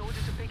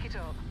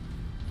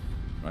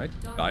 Right,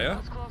 Dire.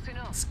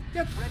 Let's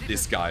get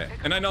this guy.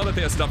 And I know that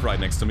there's stuff right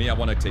next to me. I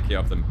want to take care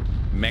of the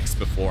mechs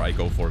before I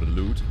go for the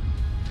loot.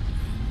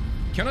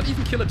 Cannot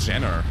even kill a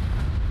Jenner.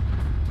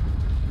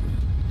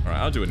 Alright,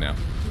 I'll do it now.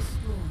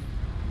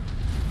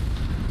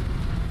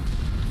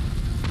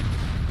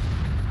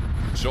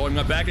 Showing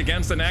my back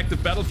against an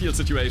active battlefield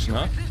situation,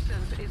 huh?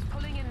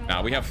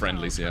 Nah, we have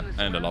friendlies here,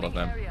 and a lot of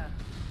them.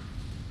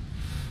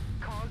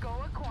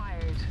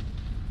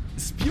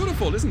 It's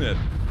beautiful, isn't it?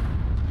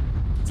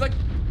 It's like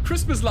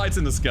Christmas lights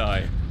in the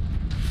sky.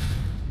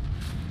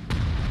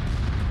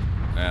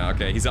 Yeah,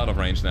 okay, he's out of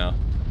range now.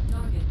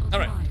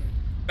 Alright,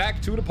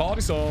 back to the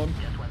party zone.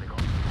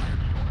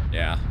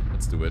 Yeah,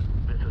 let's do it.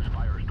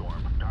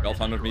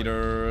 1200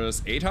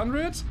 meters,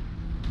 800?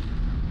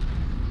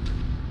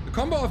 The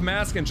combo of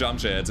mask and jump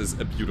jets is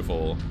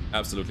beautiful.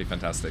 Absolutely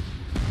fantastic.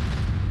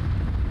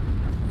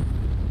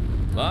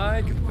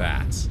 Like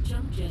that.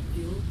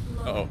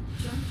 Uh-oh.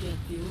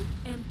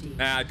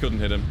 Nah, I couldn't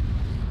hit him.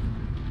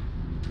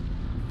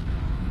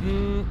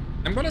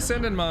 I'm gonna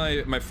send in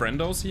my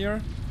friendos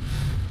here.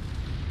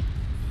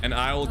 And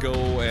I'll go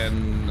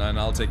and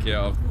I'll take care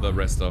of the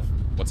rest of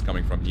what's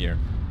coming from here.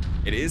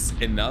 It is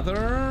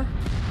another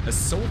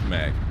assault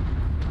mech.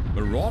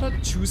 Marauder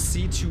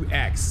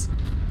 2C2X.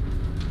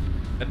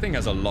 That thing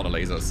has a lot of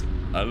lasers.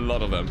 A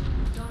lot of them.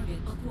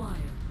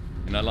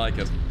 And I like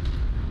it.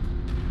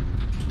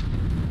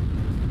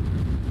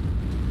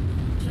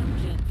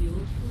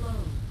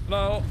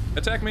 Hello,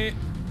 attack me.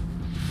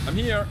 I'm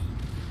here.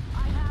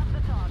 I have the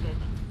target.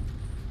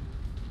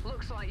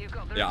 Looks like you've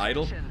got the They're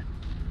idle. attention.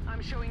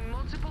 I'm showing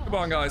multiple Come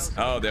on, guys.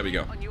 hostiles Oh, there we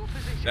go. on your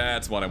position.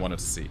 That's what I wanted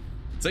to see.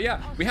 So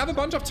yeah, we have a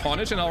bunch of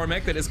tonnage in our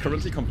mech that is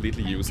currently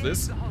completely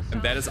useless.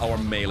 And that is our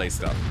melee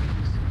stuff.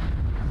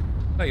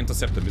 Did I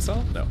intercept the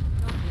missile? No.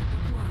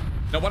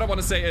 Now what I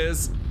want to say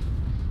is,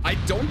 I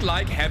don't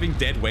like having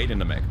dead weight in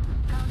the mech.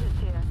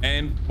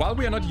 And while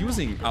we are not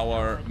using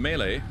our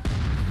melee,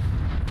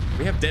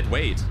 we have dead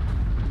weight.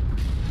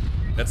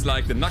 That's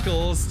like the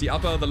knuckles, the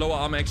upper, the lower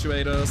arm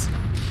actuators.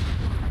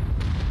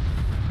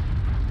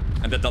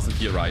 And that doesn't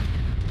feel right.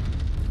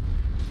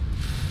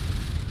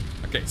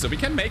 Okay, so we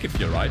can make it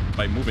feel right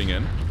by moving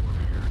in.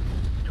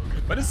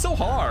 But it's so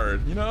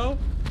hard, you know?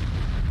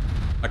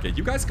 Okay,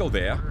 you guys go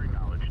there.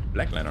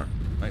 Black Lantern.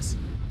 Nice.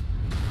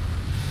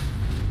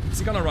 Is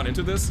he gonna run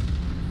into this?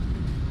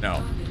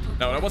 No.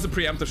 No, that was a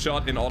preemptive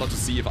shot in order to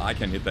see if I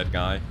can hit that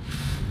guy.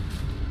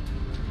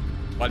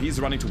 While he's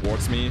running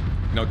towards me,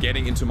 you know,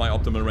 getting into my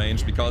optimal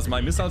range, because my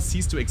missiles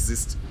cease to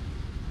exist.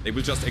 They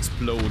will just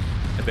explode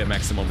at their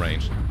maximum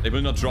range. They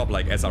will not drop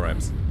like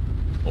SRMs.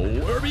 Oh,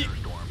 Irby!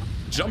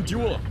 Jump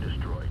duel!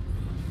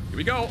 Here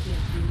we go!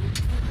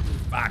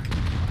 Fuck!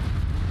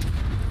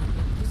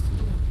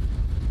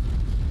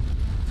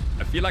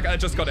 I feel like I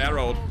just got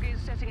arrowed.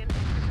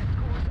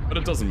 But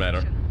it doesn't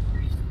matter.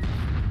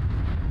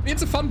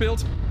 It's a fun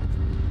build.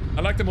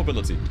 I like the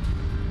mobility.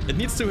 It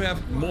needs to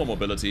have more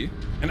mobility.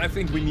 And I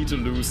think we need to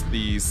lose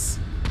these...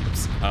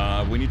 Oops.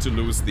 We need to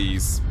lose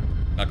these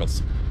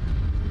knuckles.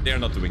 They're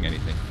not doing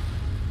anything.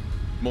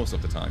 Most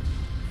of the time.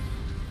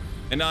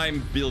 And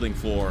I'm building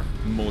for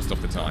most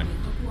of the time.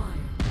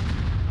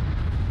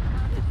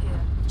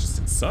 Just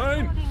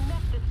insane!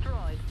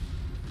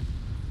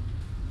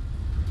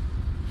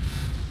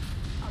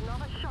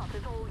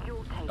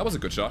 That was a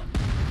good shot.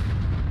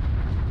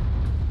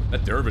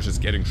 That dervish is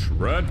getting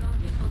shred.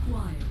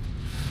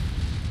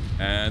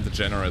 And the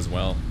Jenner as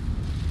well.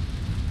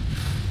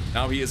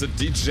 Now he is a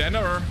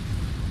degenerate.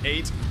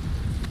 8.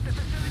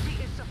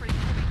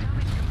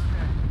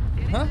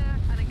 Huh?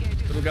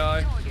 Little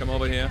guy, come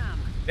over here.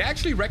 They're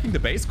actually wrecking the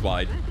base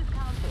quite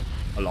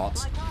a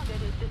lot.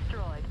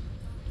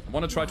 I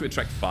want to try to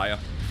attract fire.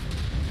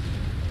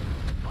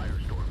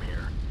 Firestorm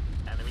here.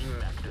 Enemy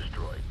mech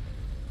destroyed.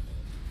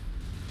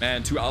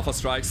 Man, 2 alpha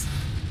strikes.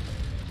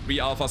 3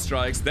 alpha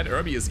strikes. That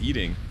Irby is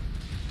eating.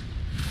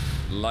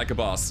 Like a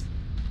boss.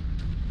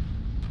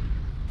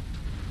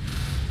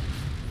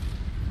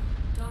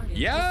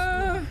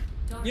 Yeah!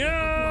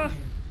 Yeah!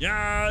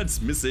 Yeah,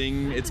 it's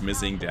missing. It's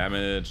missing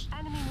damage.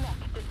 Enemy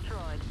mech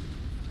destroyed.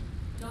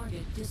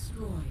 Target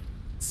destroyed.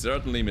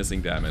 Certainly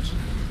missing damage.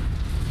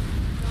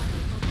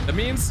 That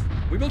means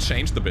we will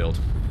change the build.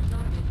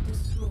 Target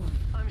destroyed.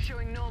 I'm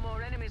showing no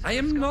more enemies. I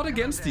am not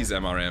against these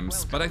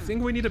MRMs, but I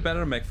think we need a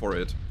better mech for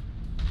it.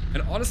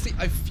 And honestly,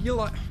 I feel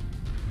like...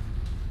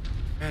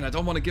 Man, I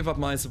don't want to give up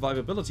my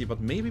survivability,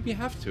 but maybe we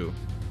have to.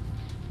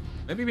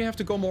 Maybe we have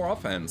to go more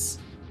offense.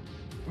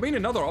 I mean,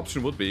 another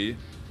option would be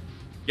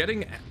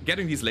getting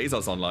these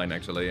lasers online,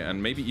 actually,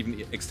 and maybe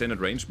even extended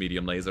range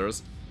medium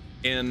lasers,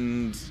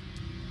 and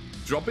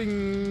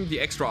dropping the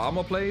extra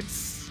armor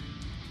plates,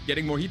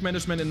 getting more heat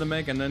management in the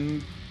mech, and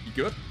then be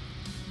good.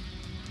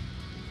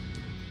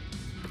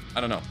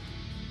 I don't know.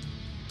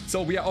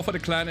 So we are offered a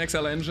Clan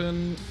XL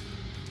engine.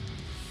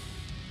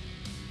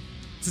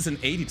 This is an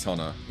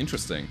 80-tonner.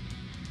 Interesting.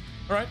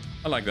 All right,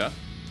 I like that.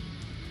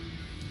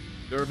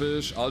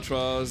 Dervish,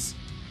 Ultras.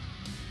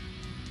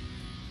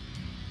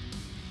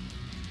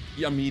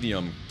 Yeah,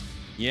 medium.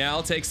 Yeah,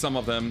 I'll take some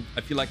of them.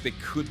 I feel like they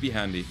could be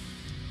handy.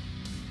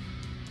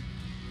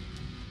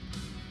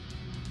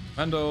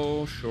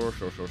 Mando, sure.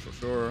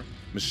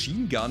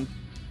 Machine gun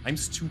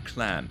 ×2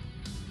 clan.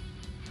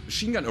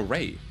 Machine gun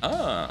array.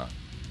 Ah.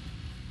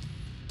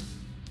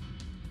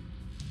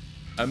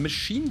 A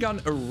machine gun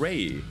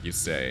array, you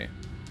say?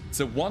 It's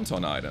a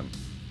 1-ton item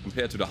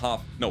compared to the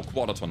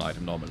quarter-ton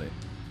item normally.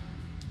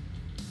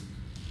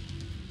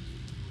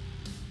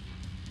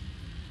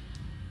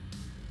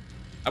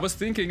 I was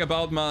thinking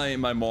about my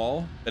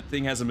maul. That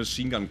thing has a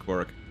machine gun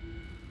quirk.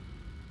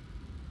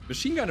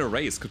 Machine gun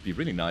arrays could be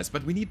really nice,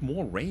 but we need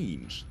more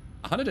range.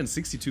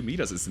 162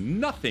 meters is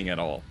nothing at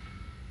all.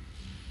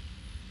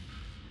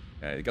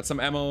 Okay, got some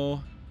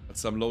ammo, got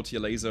some low-tier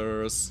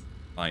lasers.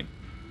 Fine.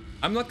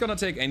 I'm not gonna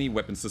take any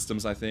weapon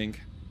systems, I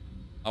think.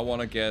 I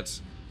wanna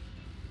get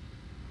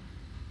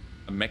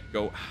a mech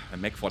go. A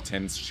mech for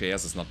 10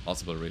 shares is not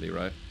possible, really,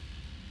 right?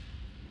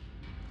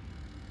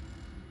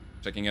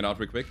 Checking it out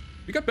real quick.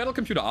 We got Battle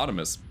Computer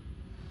Artemis.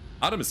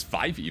 Artemis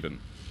 5 even.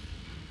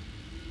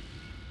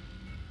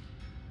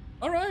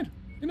 Alright,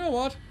 you know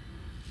what?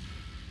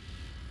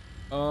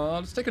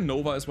 Let's take a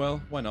Nova as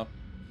well. Why not?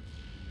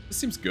 This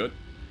seems good.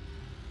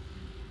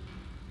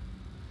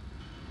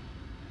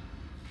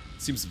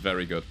 Seems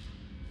very good.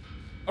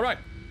 Alright.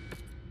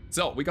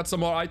 So, we got some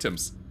more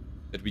items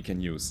that we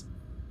can use.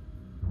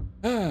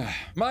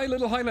 My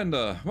little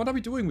Highlander. What are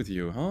we doing with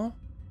you, huh?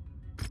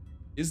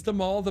 Is the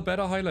Maul the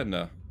better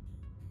Highlander?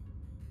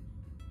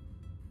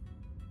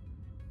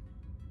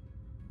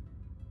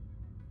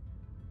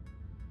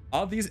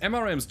 Are these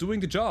MRMs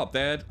doing the job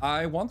that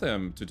I want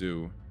them to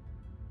do?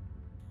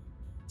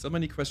 So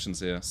many questions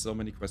here, so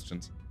many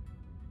questions.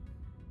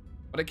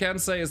 What I can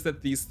say is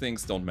that these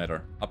things don't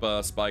matter.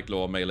 Upper, spike,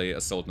 lower, melee,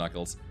 assault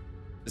knuckles.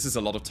 This is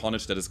a lot of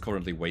tonnage that is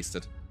currently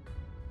wasted.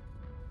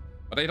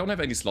 But I don't have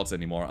any slots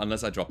anymore,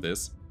 unless I drop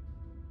this.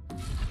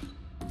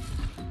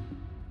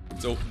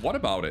 So, what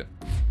about it?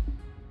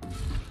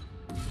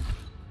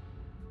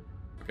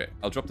 Okay,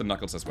 I'll drop the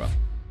knuckles as well.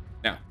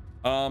 Now,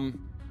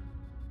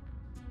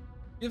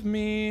 give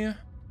me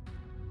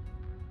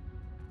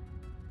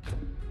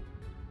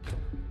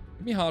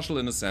Harshal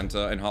in the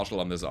center and Harshal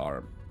on this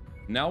arm.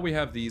 Now we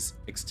have these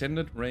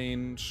extended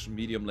range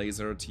medium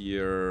laser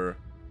tier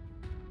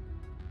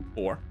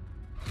 4.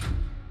 I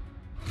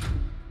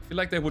feel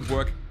like they would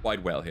work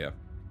quite well here.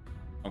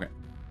 Okay.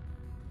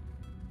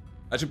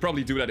 I should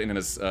probably do that in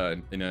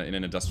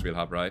an industrial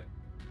hub, right?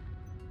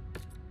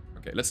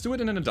 Okay, let's do it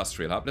in an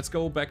industrial hub. Let's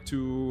go back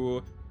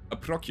to a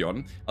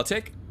Procyon. I'll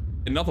take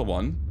another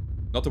one,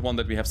 not the one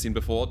that we have seen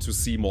before, to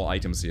see more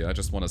items here. I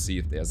just want to see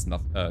if there's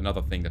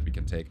another thing that we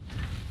can take.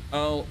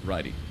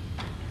 Alrighty.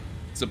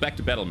 So back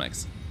to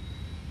Battlemechs.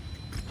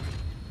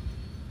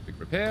 Quick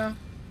repair.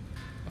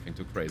 Nothing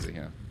too crazy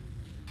here.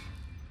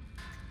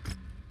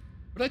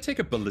 Would I take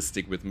a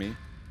ballistic with me?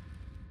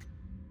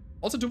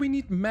 Also, do we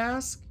need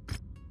mask?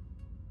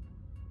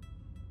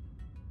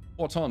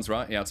 4 tons,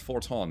 right? Yeah, it's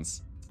 4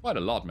 tons. It's quite a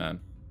lot, man.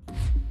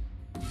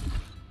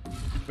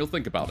 We'll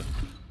think about it.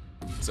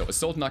 So,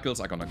 assault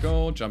knuckles are gonna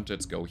go. Jump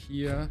jets go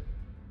here.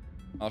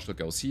 Harshal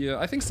goes here.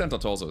 I think center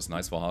torso is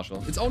nice for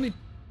Harshal. It's only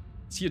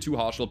tier 2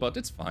 Harshal, but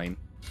it's fine.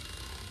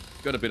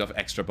 Got a bit of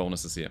extra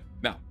bonuses here.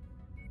 Now,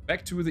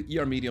 back to the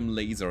ER medium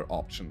laser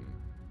option.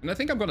 And I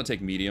think I'm gonna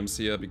take mediums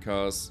here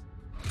because...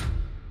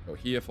 Go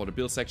here for the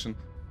build section.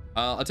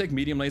 I'll take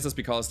medium lasers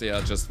because they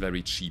are just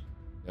very cheap.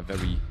 They're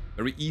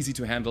very easy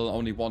to handle,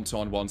 only 1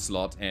 turn, 1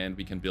 slot, and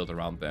we can build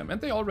around them. And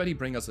they already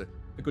bring us a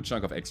good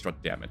chunk of extra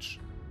damage.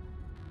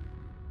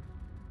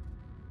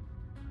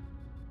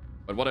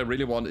 But what I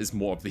really want is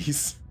more of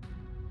these.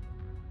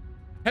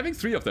 Having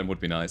 3 of them would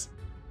be nice.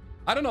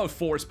 I don't know if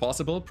 4 is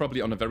possible,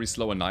 probably on a very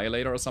slow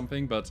annihilator or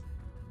something, but...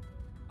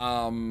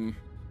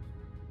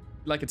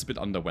 like it's a bit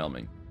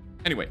underwhelming.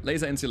 Anyway,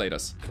 laser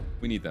insulators.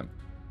 We need them.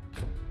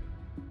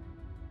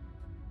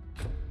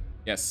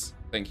 Yes,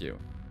 thank you.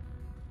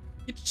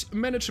 Its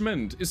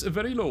management is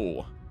very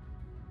low.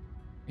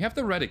 We have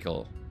the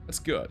radical. That's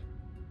good.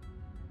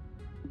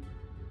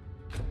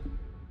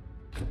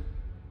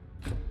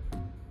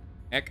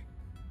 Heck.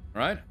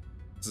 Alright.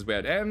 This is where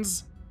it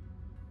ends.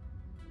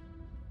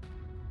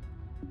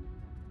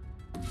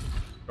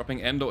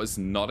 Dropping Endo is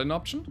not an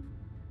option.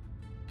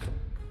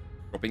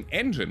 Dropping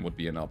Engine would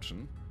be an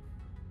option.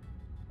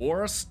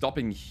 Or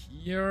stopping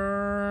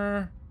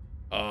here.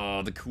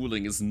 Oh, the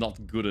cooling is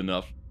not good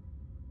enough.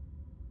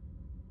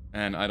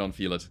 And I don't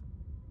feel it.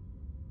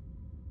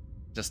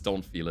 Just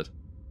don't feel it.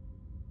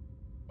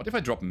 What if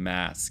I drop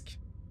Mask?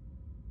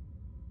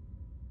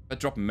 If I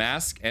drop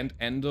Mask and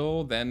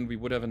Endo, then we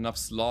would have enough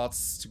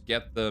slots to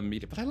get the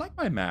meter. But I like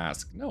my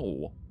Mask.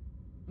 No.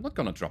 I'm not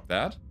gonna drop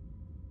that.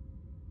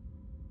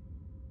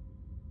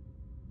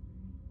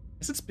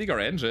 Is it bigger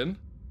engine?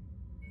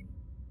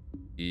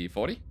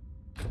 E40?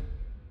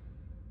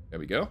 There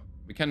we go.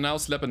 We can now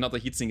slap another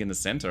heatsink in the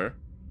center.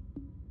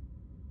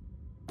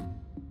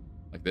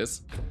 Like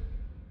this.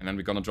 And then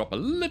we're gonna drop a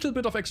little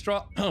bit of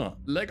extra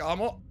leg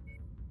armor.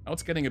 Now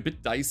it's getting a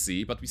bit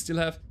dicey, but we still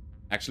have...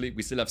 Actually,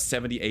 we still have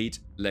 78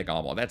 leg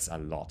armor. That's a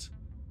lot.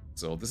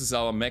 So this is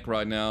our mech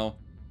right now.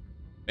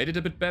 Made it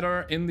a bit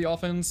better in the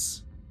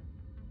offense.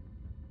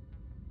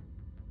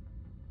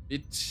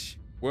 Bit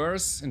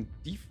worse in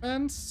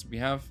defense. We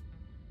have...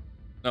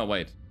 No,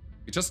 wait.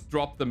 We just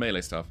dropped the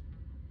melee stuff.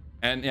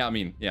 And yeah, I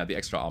mean, yeah, the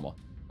extra armor.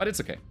 But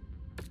it's okay.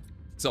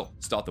 So,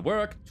 start the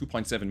work.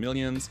 2.7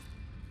 millions.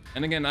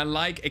 And again, I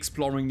like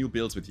exploring new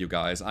builds with you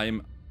guys.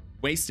 I'm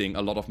wasting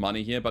a lot of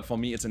money here, but for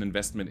me it's an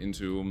investment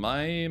into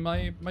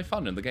my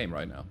fun in the game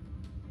right now.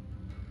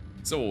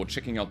 So,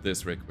 checking out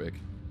this real quick.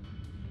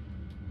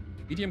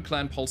 Medium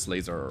clan pulse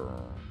laser.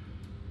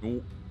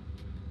 No.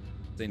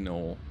 Say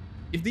no.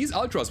 If these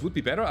ultras would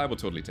be better, I would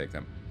totally take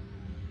them.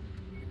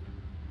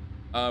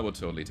 I would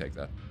totally take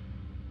that.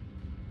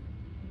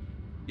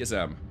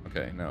 ESM.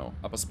 Okay, no.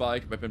 Upper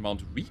spike, weapon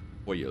mount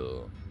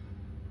recoil.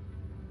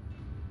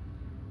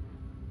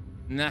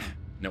 Nah,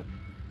 no.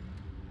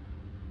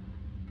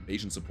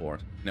 Asian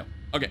support. No.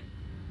 Okay.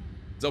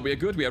 So we are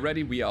good, we are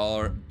ready, we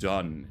are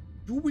done.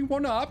 Do we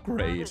want to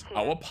upgrade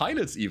our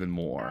pilots even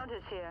more?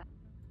 I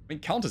mean,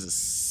 Countess is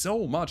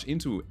so much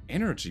into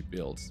energy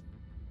builds.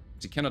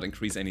 She cannot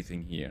increase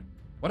anything here.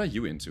 What are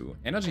you into?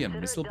 Energy and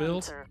missile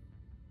builds?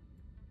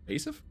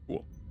 Evasive?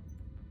 Cool.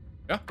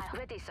 Yeah.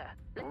 Ready, sir.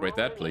 Upgrade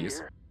that,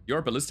 please.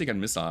 You're ballistic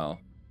and missile.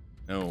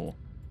 No.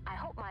 I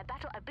hope my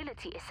battle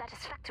ability is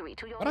satisfactory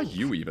to your What are needs.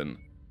 you even?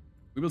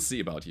 We will see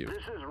about you.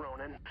 This is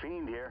Ronan.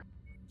 Fiend here.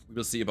 We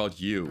will see about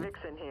you.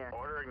 Vixen here.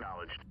 Order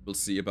acknowledged. We'll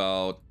see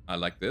about... I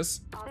like this.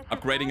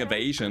 Upgrading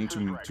evasion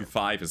to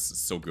 5 is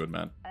so good,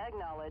 man.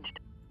 Acknowledged.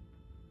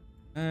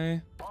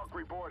 Okay. Hawk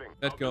reporting.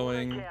 That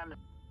going.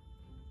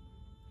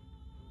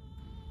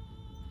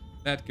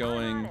 That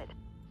going.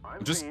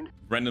 I'm just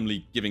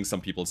randomly giving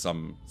some people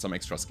some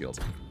extra skills.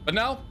 But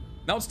now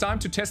it's time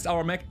to test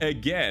our mech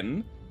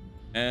again.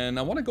 And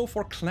I want to go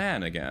for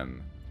clan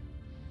again.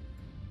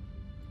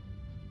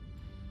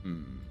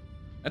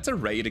 That's a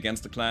raid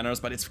against the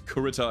clanners, but it's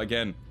Kurita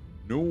again.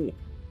 No. What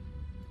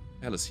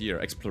the hell is here?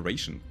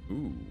 Exploration.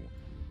 Ooh.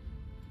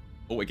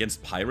 Oh,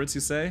 against pirates,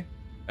 you say?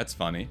 That's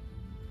funny.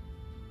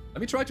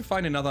 Let me try to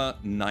find another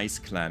nice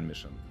clan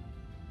mission.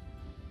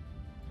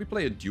 We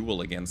play a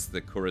duel against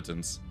the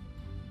Kuritans.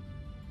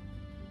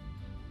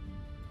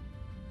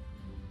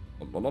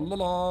 La la la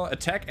la.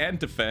 Attack and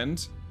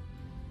defend.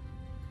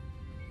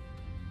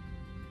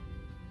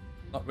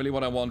 Not really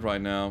what I want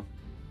right now.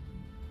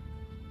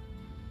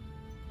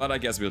 But I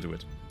guess we'll do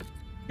it.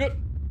 Good.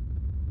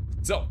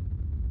 So,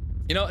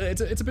 you know,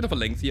 it's a bit of a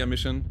lengthier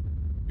mission,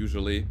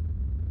 usually.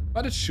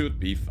 But it should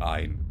be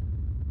fine.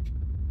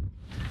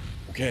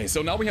 Okay,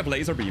 so now we have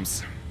laser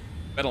beams.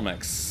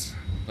 Battlemechs.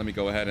 Let me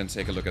go ahead and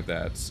take a look at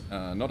that.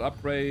 Not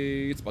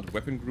upgrades, but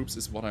weapon groups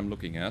is what I'm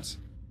looking at.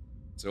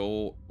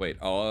 So, wait,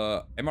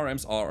 our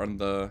MRMs are on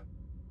the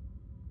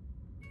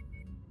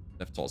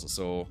left torso.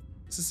 So,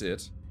 this is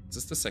it. This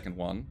is the second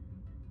one.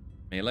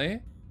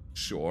 Melee?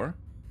 Sure.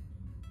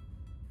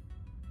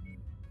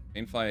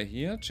 Chain fire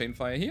here, chain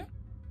fire here.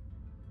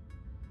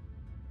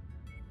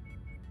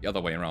 The other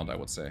way around, I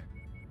would say.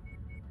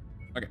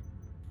 Okay.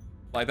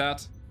 Like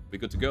that. We're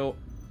good to go.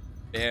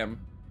 Bam.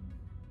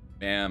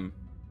 Bam.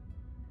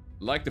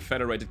 Like the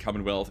Federated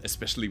Commonwealth,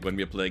 especially when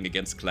we're playing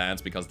against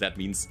clans, because that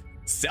means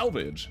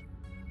salvage.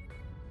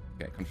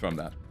 Okay, confirm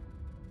that.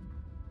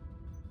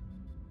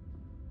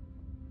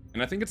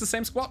 And I think it's the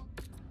same squad.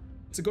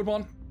 It's a good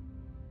one.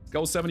 Let's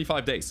go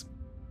 75 days.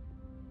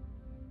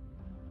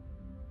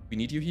 We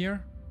need you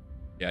here?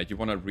 Yeah, you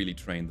want to really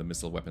train the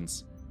missile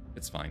weapons.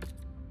 It's fine.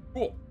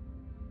 Cool.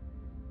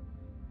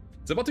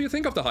 So what do you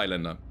think of the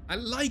Highlander? I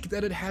like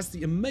that it has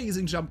the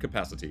amazing jump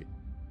capacity.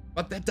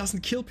 But that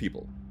doesn't kill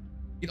people.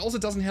 It also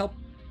doesn't help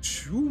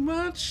too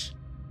much.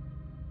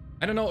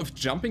 I don't know if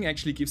jumping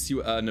actually gives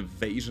you an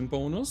evasion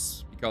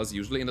bonus, because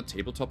usually in the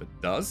tabletop it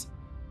does.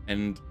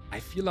 And I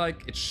feel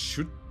like it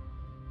should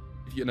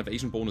give you an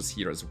evasion bonus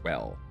here as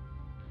well.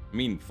 I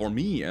mean, for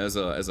me as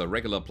a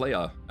regular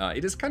player,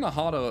 it is kind of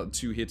harder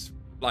to hit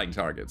flying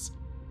targets.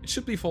 It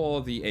should be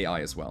for the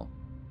AI as well,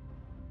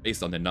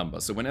 based on their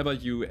numbers. So whenever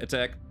you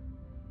attack,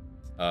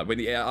 when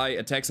the AI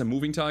attacks a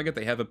moving target,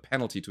 they have a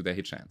penalty to their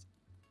hit chance.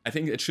 I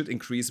think it should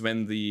increase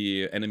when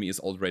the enemy is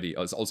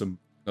also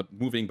not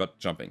moving but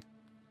jumping.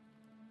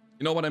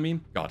 You know what I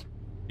mean? God,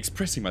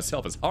 expressing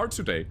myself is hard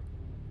today.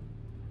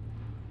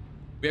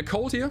 We are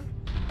cold here.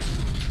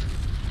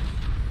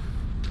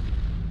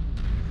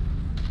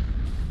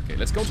 Okay,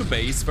 let's go to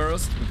base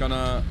first. We're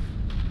gonna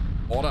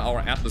order our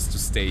Atlas to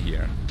stay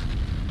here.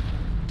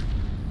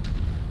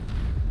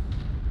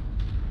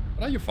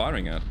 What are you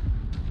firing at?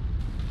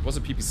 It was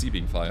a PPC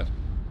being fired.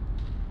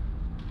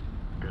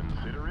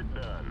 Consider it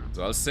done.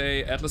 So I'll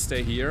say Atlas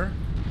stay here.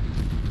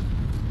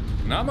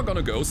 Now I'm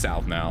gonna go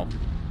south now.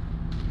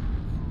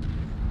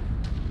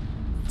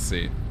 Let's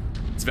see.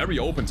 It's very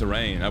open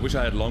terrain. I wish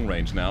I had long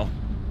range now.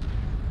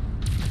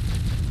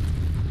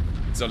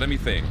 So let me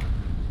think.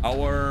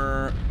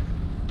 Our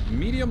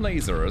medium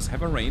lasers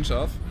have a range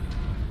of...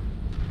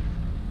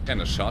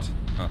 and a shot.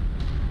 Huh.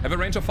 Have a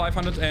range of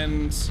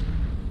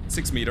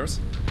 506 meters.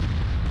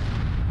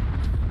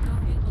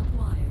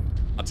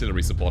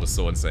 Artillery support is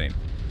so insane.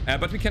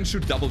 But we can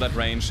shoot double that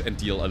range and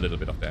deal a little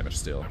bit of damage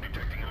still.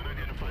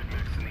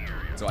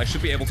 So I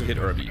should be able to hit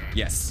Irby.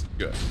 Yes,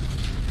 good.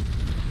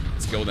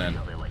 Let's go then.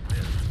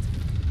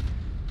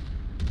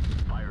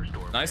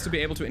 Nice to be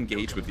able to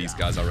engage with these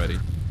guys already.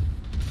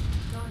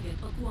 Target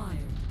acquired.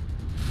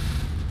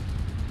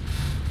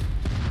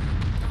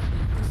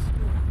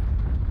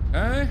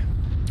 Okay.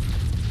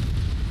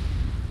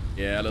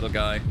 Yeah, little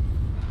guy.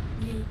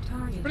 New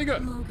target Pretty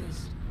good.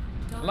 focused.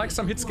 I like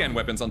some hit scan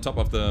weapons on top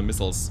of the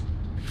missiles.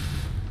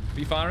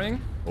 Be firing?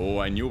 Oh,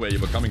 I knew where you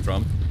were coming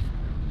from.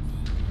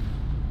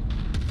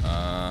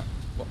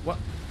 What?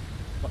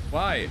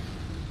 Why?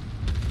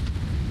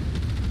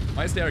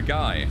 Why is there a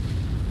guy?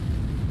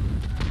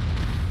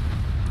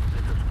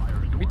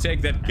 Can we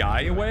take that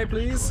guy away,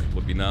 please?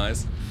 Would be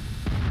nice.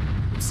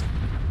 Oops.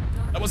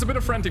 That was a bit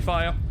of friendly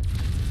fire.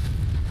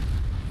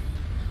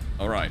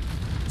 Alright.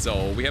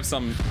 So, we have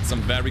some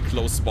very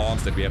close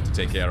spawns that we have to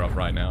take care of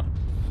right now.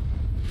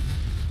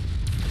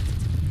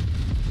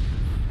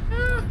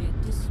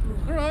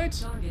 Alright.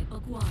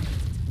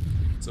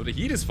 So the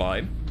heat is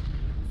fine.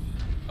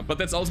 But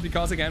that's also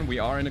because, again, we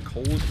are in a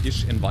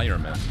cold-ish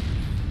environment.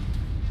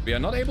 We are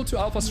not able to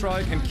alpha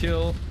strike and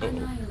kill...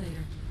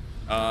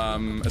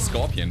 a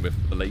scorpion with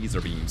the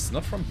laser beams.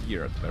 Not from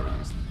here, at the very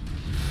least.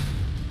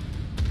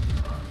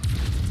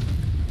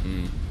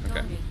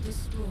 Okay.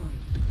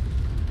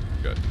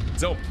 Good.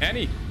 So,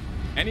 Annie.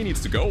 Annie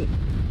needs to go.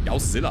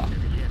 Yowzilla.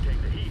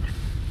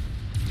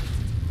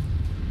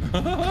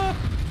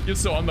 You're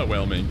so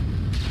underwhelming.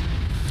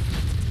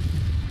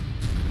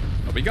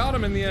 But we got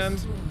him in the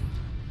end.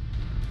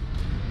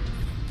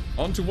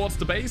 On towards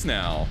the base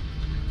now.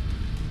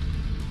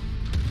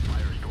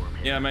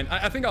 Yeah, man,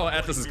 I think our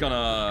Atlas is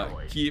gonna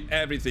keep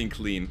everything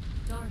clean.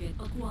 Target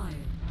acquired.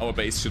 Our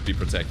base should be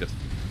protected.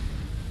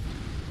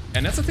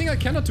 And that's the thing I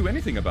cannot do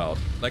anything about.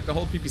 Like the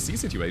whole PPC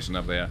situation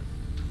up there.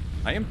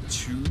 I am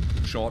too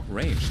short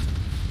ranged.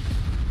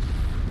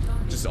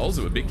 Which is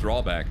also a big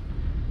drawback.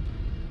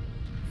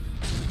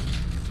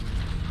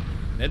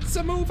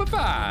 Let's move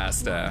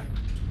faster.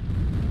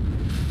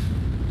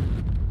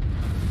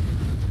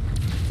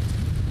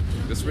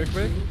 This real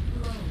quick.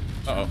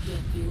 Uh-oh.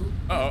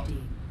 Uh-oh.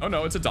 Oh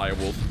no, it's a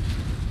direwolf.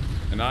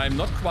 And I'm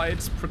not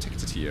quite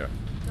protected here.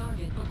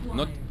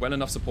 Not well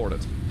enough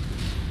supported.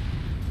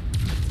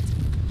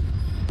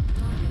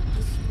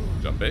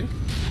 Jumping.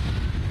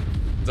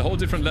 It's a whole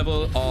different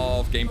level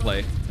of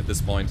gameplay at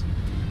this point.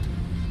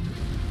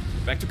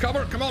 Back to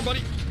cover. Come on,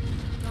 buddy.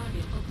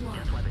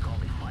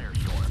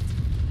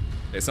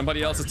 Okay,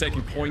 somebody else is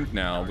taking point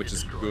now, which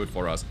is good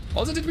for us.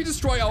 Also, did we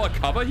destroy our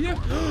cover here?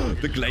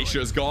 The glacier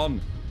is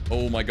gone.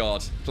 Oh my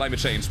god. Climate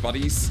change,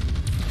 buddies.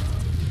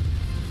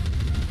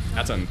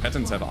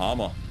 Patterns have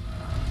armor.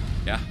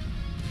 Yeah.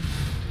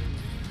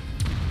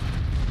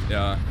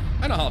 Yeah.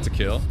 Kinda hard to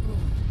kill.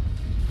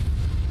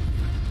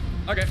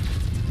 Okay.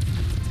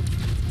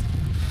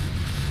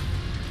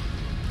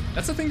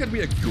 That's the thing that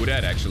we are good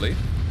at, actually.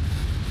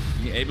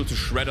 Being able to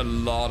shred a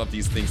lot of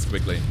these things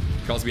quickly.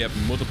 Because we have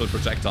multiple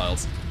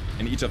projectiles.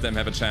 And each of them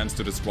have a chance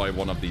to destroy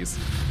one of these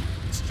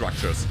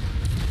structures.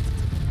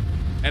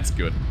 That's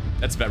good.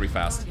 That's very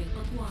fast.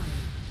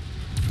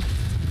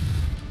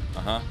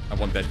 I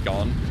want that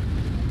gone.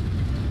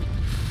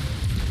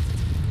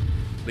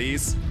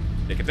 Please,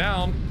 take it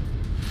down.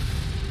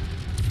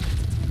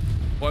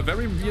 For a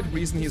very weird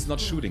reason, he's not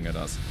shooting at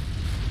us.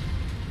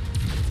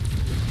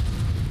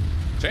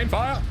 Chain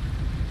fire!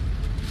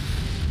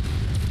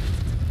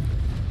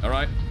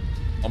 Alright.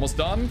 Almost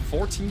done.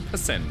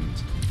 14%.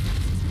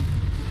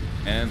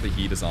 And the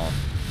heat is on.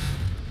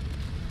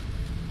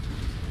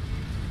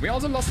 We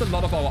also lost a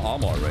lot of our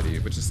armor already,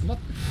 which is not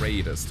the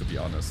greatest, to be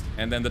honest.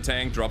 And then the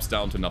tank drops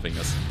down to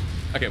nothingness.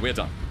 Okay, we're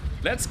done.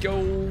 Let's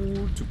go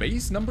to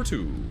base number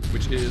 2,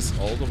 which is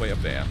all the way up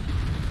there.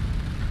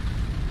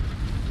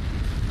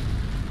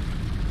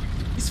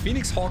 These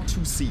Phoenix Hawk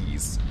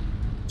 2Cs.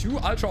 2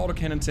 Ultra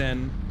Autocannon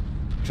 10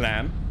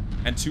 Clan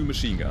and 2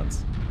 machine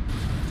guns.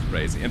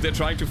 Crazy. And they're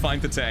trying to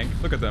find the tank.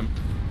 Look at them.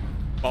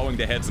 Bowing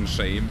their heads in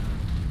shame.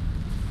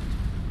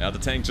 Yeah, the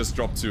tank just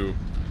dropped through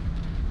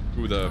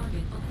the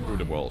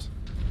world.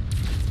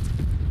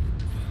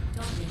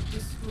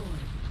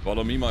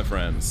 Follow me, my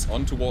friends.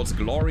 On towards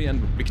glory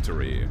and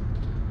victory.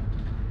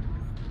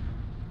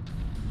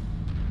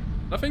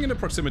 Nothing in the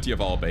proximity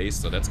of our base,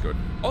 so that's good.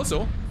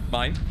 Also,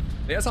 mind,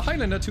 there's a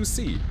Highlander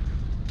 2C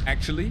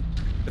actually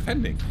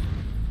defending.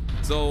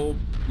 So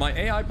my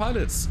AI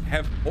pilots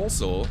have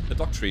also a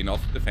doctrine of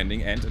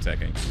defending and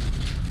attacking.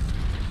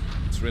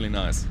 It's really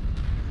nice.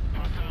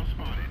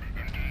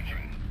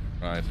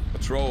 Right,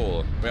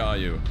 patrol, where are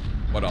you?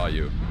 What are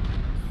you?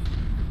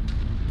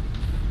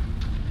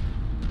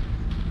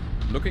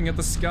 Looking at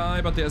the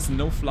sky, but there's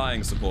no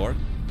flying support.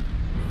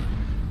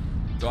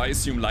 So I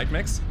assume light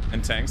mechs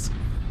and tanks.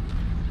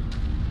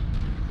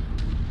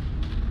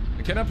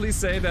 Can I please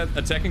say that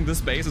attacking this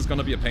base is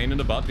gonna be a pain in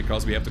the butt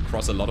because we have to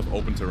cross a lot of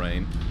open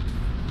terrain.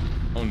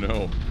 Oh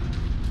no.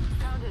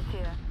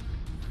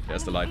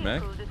 There's the light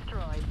mech.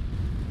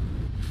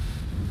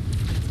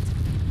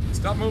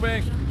 Stop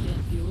moving!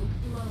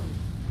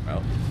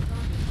 Well.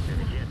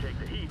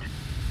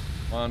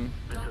 1,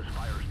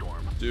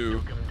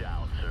 2.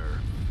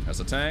 There's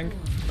a tank.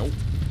 Nope.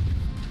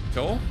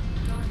 Cool.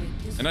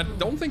 And I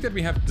don't think that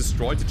we have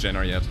destroyed the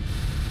Jenner yet.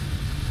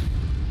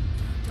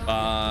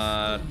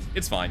 But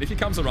it's fine. If he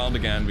comes around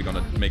again, we're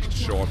gonna make it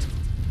short.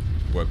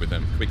 Work with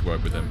him. Quick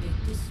work with him.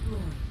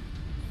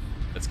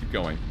 Let's keep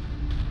going.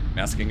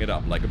 Masking it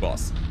up like a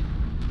boss.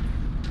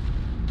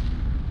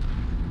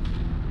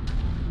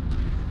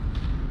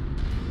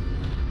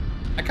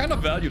 I kind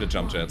of value the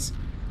jump jets,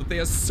 but they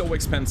are so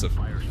expensive.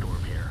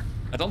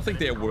 I don't think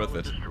they are worth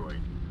it.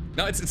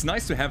 No, it's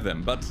nice to have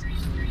them, but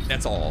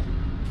that's all.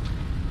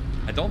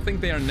 I don't think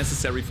they are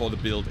necessary for the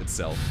build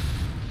itself.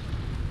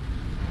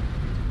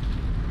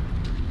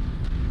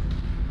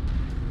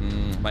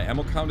 My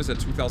ammo count is at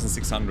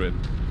 2,600.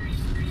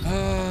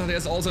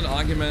 There's also an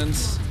argument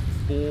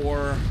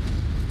for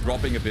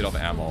dropping a bit of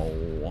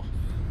ammo.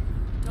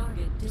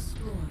 Target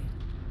destroyed.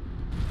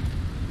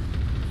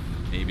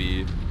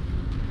 Maybe.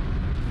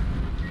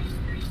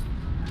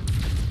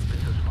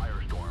 This is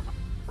Firestorm.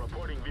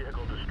 Reporting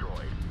vehicle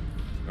destroyed.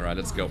 Alright,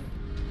 let's go.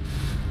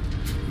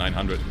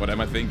 900. What am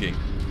I thinking?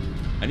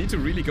 I need to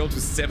really go to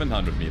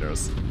 700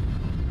 meters.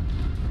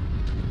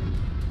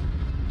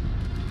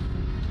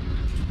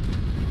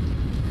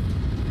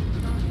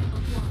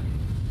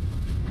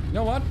 You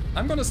know what?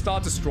 I'm gonna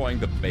start destroying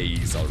the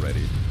base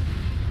already.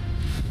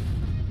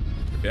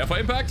 Prepare for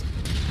impact.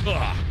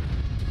 Ugh.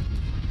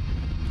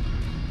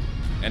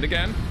 And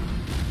again.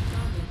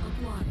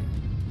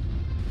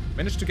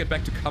 Managed to get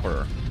back to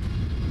cover.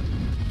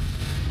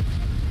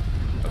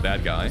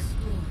 that guy.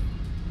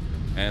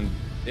 And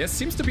there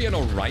seems to be an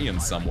Orion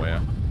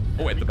somewhere.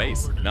 Oh, at the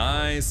base.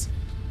 Nice.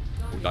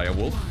 Oh, Dire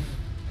Wolf.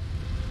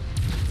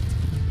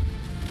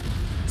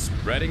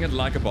 Spreading it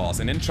like a boss.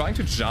 And then trying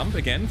to jump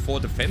again for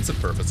defensive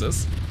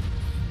purposes.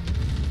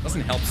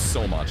 Doesn't help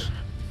so much.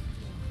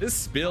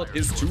 This build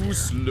is too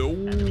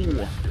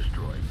slow.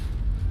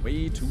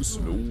 Way too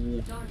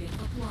slow.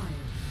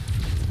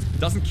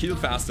 Doesn't kill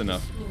fast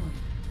enough.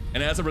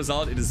 And as a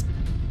result,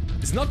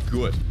 it's not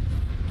good.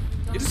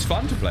 It is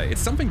fun to play.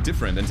 It's something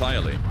different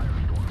entirely.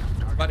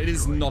 But it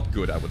is not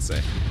good, I would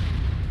say.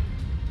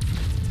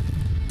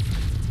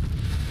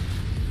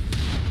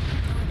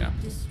 Yeah.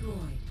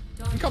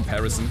 In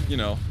comparison, you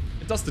know,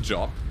 it does the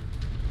job.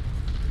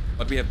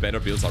 But we have better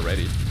builds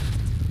already.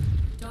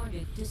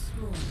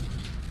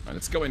 Alright,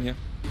 let's go in here.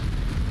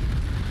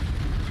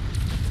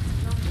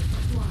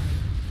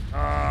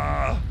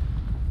 Ah!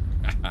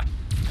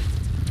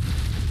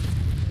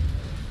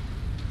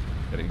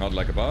 Getting hot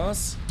like a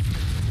boss.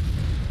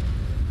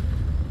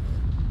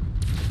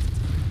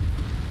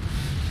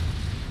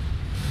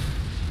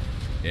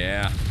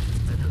 Yeah.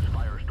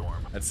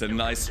 That's a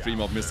nice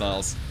stream of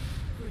missiles.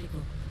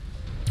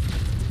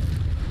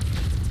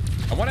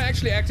 I want to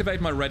actually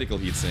activate my radical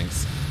heat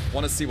sinks.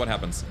 Want to see what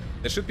happens.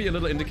 There should be a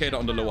little indicator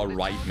on the lower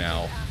right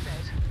now.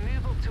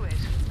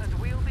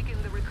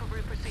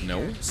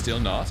 No,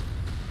 still not.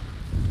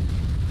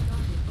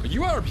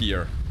 You are up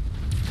here.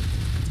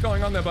 What's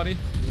going on there, buddy?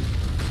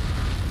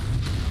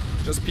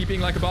 Just peeping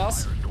like a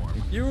boss?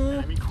 Thank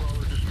you.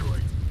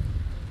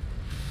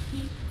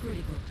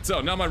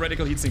 So now my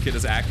radical heatsink kit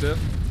is active.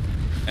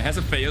 It has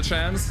a fail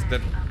chance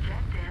that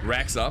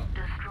racks up.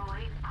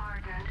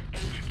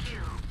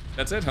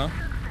 That's it, huh?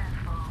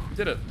 We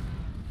did it.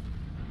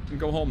 We can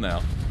go home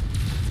now.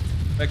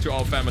 Back to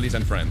our families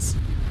and friends.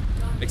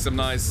 Make some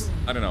nice,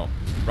 I don't know,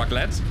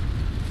 raclette?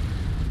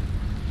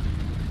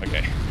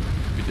 Okay,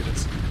 we did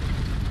it.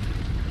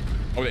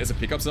 Oh, there's a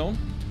pickup zone?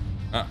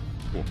 Ah,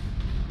 cool.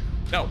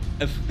 Now,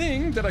 a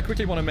thing that I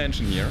quickly want to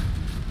mention here.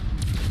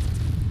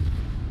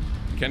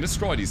 You can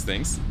destroy these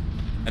things.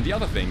 And the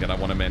other thing that I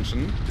want to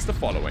mention is the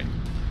following.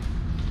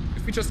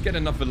 If we just get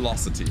enough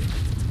velocity,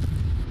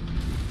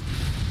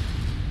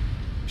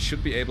 we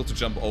should be able to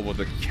jump over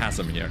the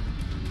chasm here.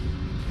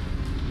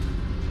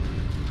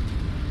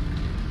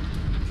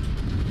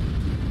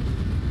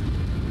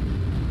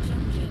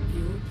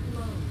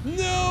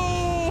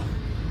 No!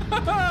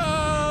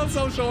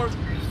 So short.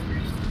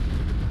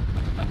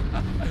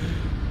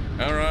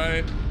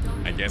 Alright.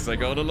 I guess I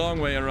go the long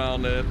way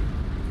around it.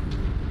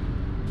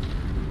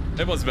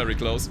 It was very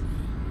close.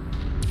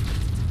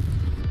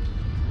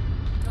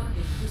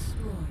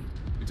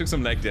 We took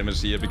some leg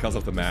damage here because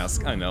of the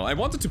mask. I know. I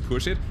wanted to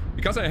push it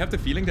because I have the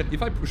feeling that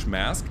if I push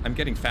mask, I'm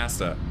getting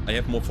faster. I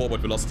have more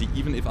forward velocity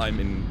even if I'm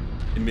in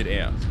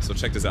mid-air. So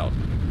check this out.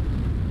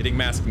 Hitting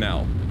mask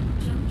now.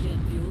 Jump jet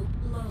fuel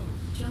low.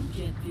 Jump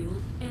jet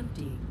fuel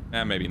empty.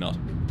 Maybe not.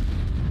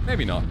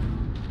 Maybe not.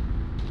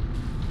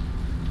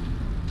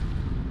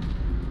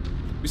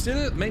 We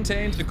still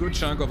maintained a good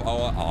chunk of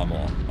our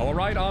armor. Our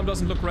right arm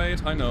doesn't look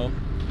great, I know.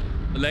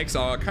 The legs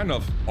are kind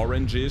of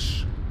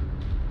orangish.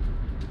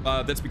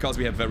 But that's because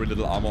we have very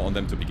little armor on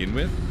them to begin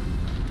with.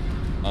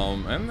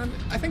 And then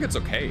I think it's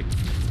okay.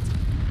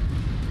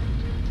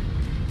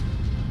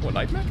 Oh,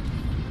 light mech?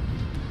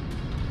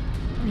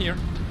 I'm here.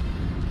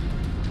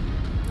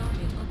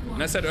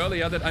 And I said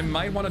earlier that I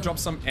might want to drop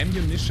some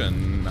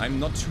ammunition.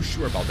 I'm not too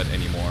sure about that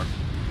anymore.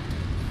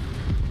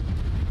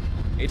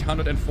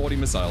 840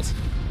 missiles.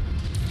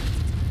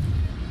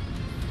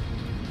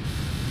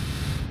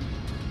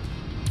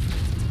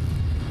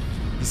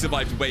 He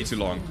survived way too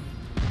long.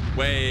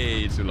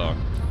 Way too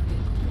long.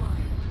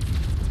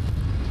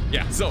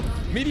 Yeah, so,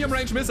 medium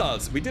range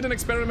missiles. We did an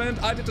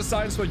experiment. I did the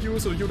science for you,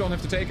 so you don't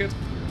have to take it.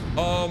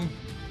 I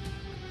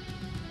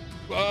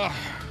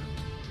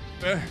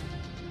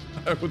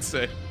would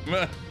say,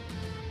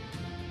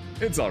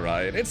 it's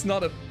alright. It's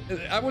not a...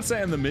 I would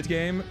say in the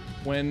mid-game,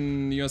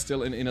 when you're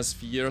still in inner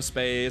sphere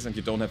space and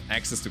you don't have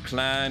access to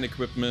clan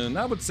equipment,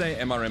 I would say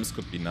MRMs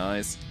could be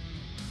nice.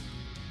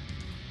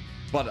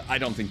 But I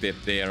don't think that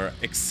they're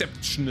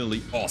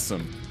exceptionally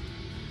awesome.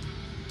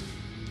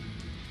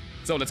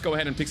 So let's go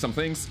ahead and pick some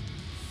things.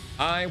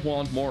 I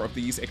want more of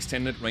these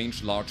extended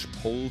range large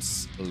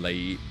pulse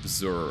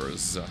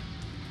lasers.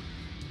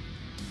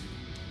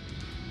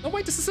 Oh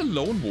wait, this is a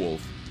lone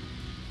wolf.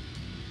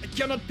 I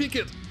cannot pick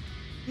it.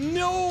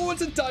 No,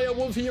 it's a dire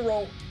wolf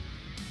hero.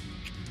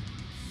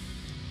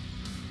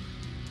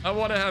 I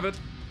want to have it.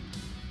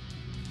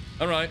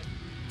 All right.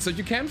 So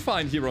you can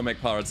find hero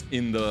mech parts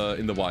in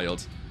the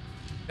wild.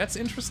 That's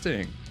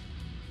interesting.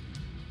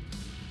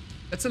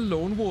 That's a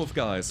lone wolf,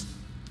 guys.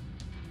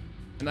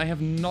 And I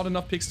have not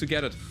enough picks to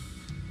get it.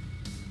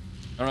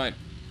 All right.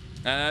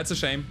 It's a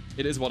shame.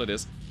 It is what it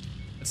is.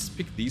 Let's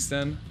pick these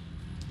then.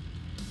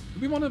 Do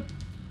we want to...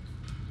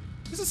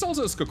 This is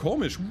also a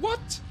Skokomish.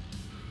 What?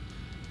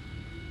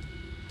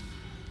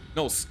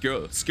 No,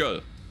 Skull.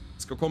 Skull.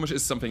 Skokomish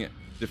is something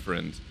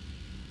different.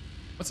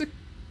 What's it?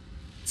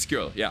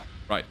 Skull. Yeah,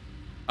 right.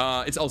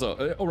 It's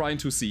also Orion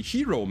 2C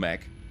Hero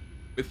Mech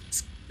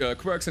with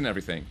quirks and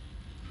everything.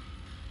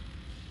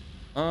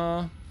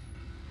 I'm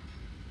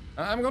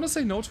gonna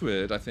say no to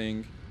it, I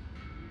think.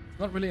 It's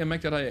not really a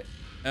mech that I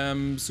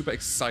am super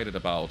excited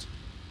about.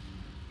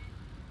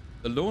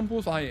 The Lone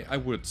Wolf I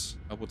would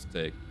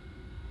take.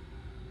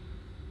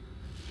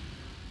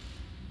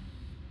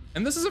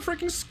 And this is a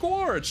freaking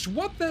Scorch!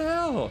 What the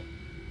hell?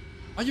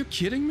 Are you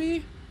kidding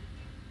me?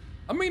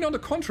 I mean, on the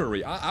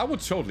contrary, I would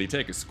totally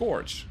take a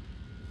Scorch.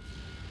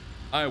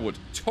 I would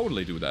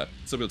totally do that.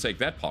 So we'll take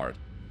that part.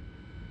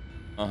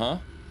 Uh-huh.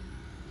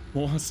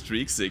 More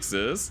Streak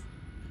 6s.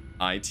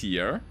 I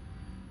tier.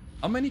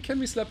 How many can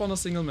we slap on a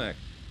single mech?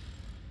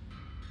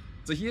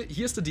 So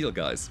here's the deal,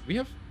 guys. We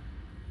have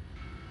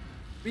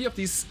 3 of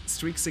these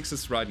Streak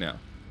 6s right now.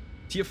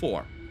 Tier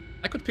 4.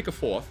 I could pick a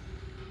 4th.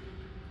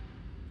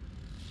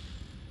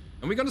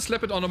 And we're gonna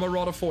slap it on a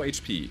Marauder 4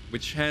 HP,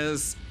 which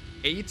has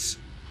 8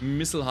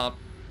 missile hard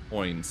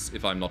points,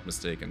 if I'm not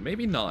mistaken.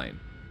 Maybe 9.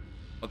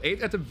 But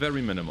 8 at the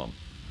very minimum.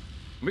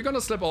 And we're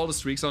gonna slap all the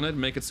streaks on it,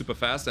 make it super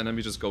fast, and then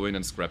we just go in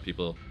and scrap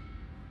people.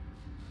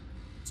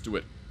 Let's do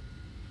it.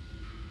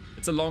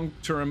 It's a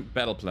long-term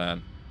battle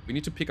plan. We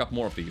need to pick up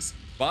more of these.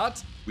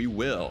 But we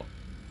will.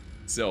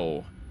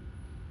 So,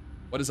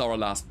 what is our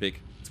last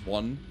pick? It's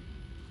 1.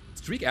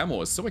 Streak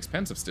ammo is so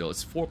expensive still.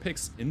 It's 4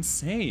 picks.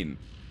 Insane.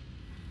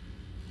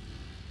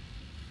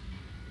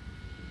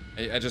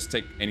 I just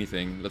take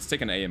anything. Let's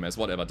take an AMS,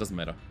 whatever, doesn't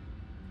matter.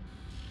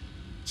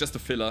 Just a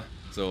filler,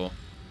 so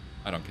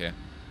I don't care.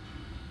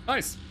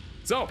 Nice.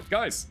 So,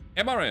 guys,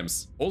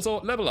 MRMs,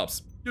 also level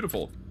ups.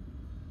 Beautiful.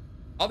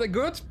 Are they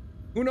good?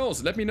 Who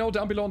knows? Let me know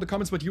down below in the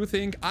comments what you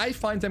think. I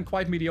find them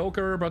quite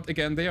mediocre, but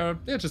again, they're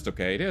just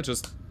okay. They're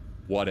just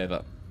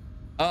whatever.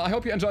 I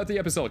hope you enjoyed the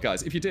episode,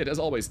 guys. If you did, as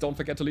always, don't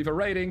forget to leave a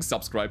rating,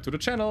 subscribe to the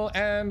channel,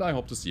 and I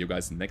hope to see you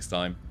guys next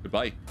time.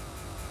 Goodbye.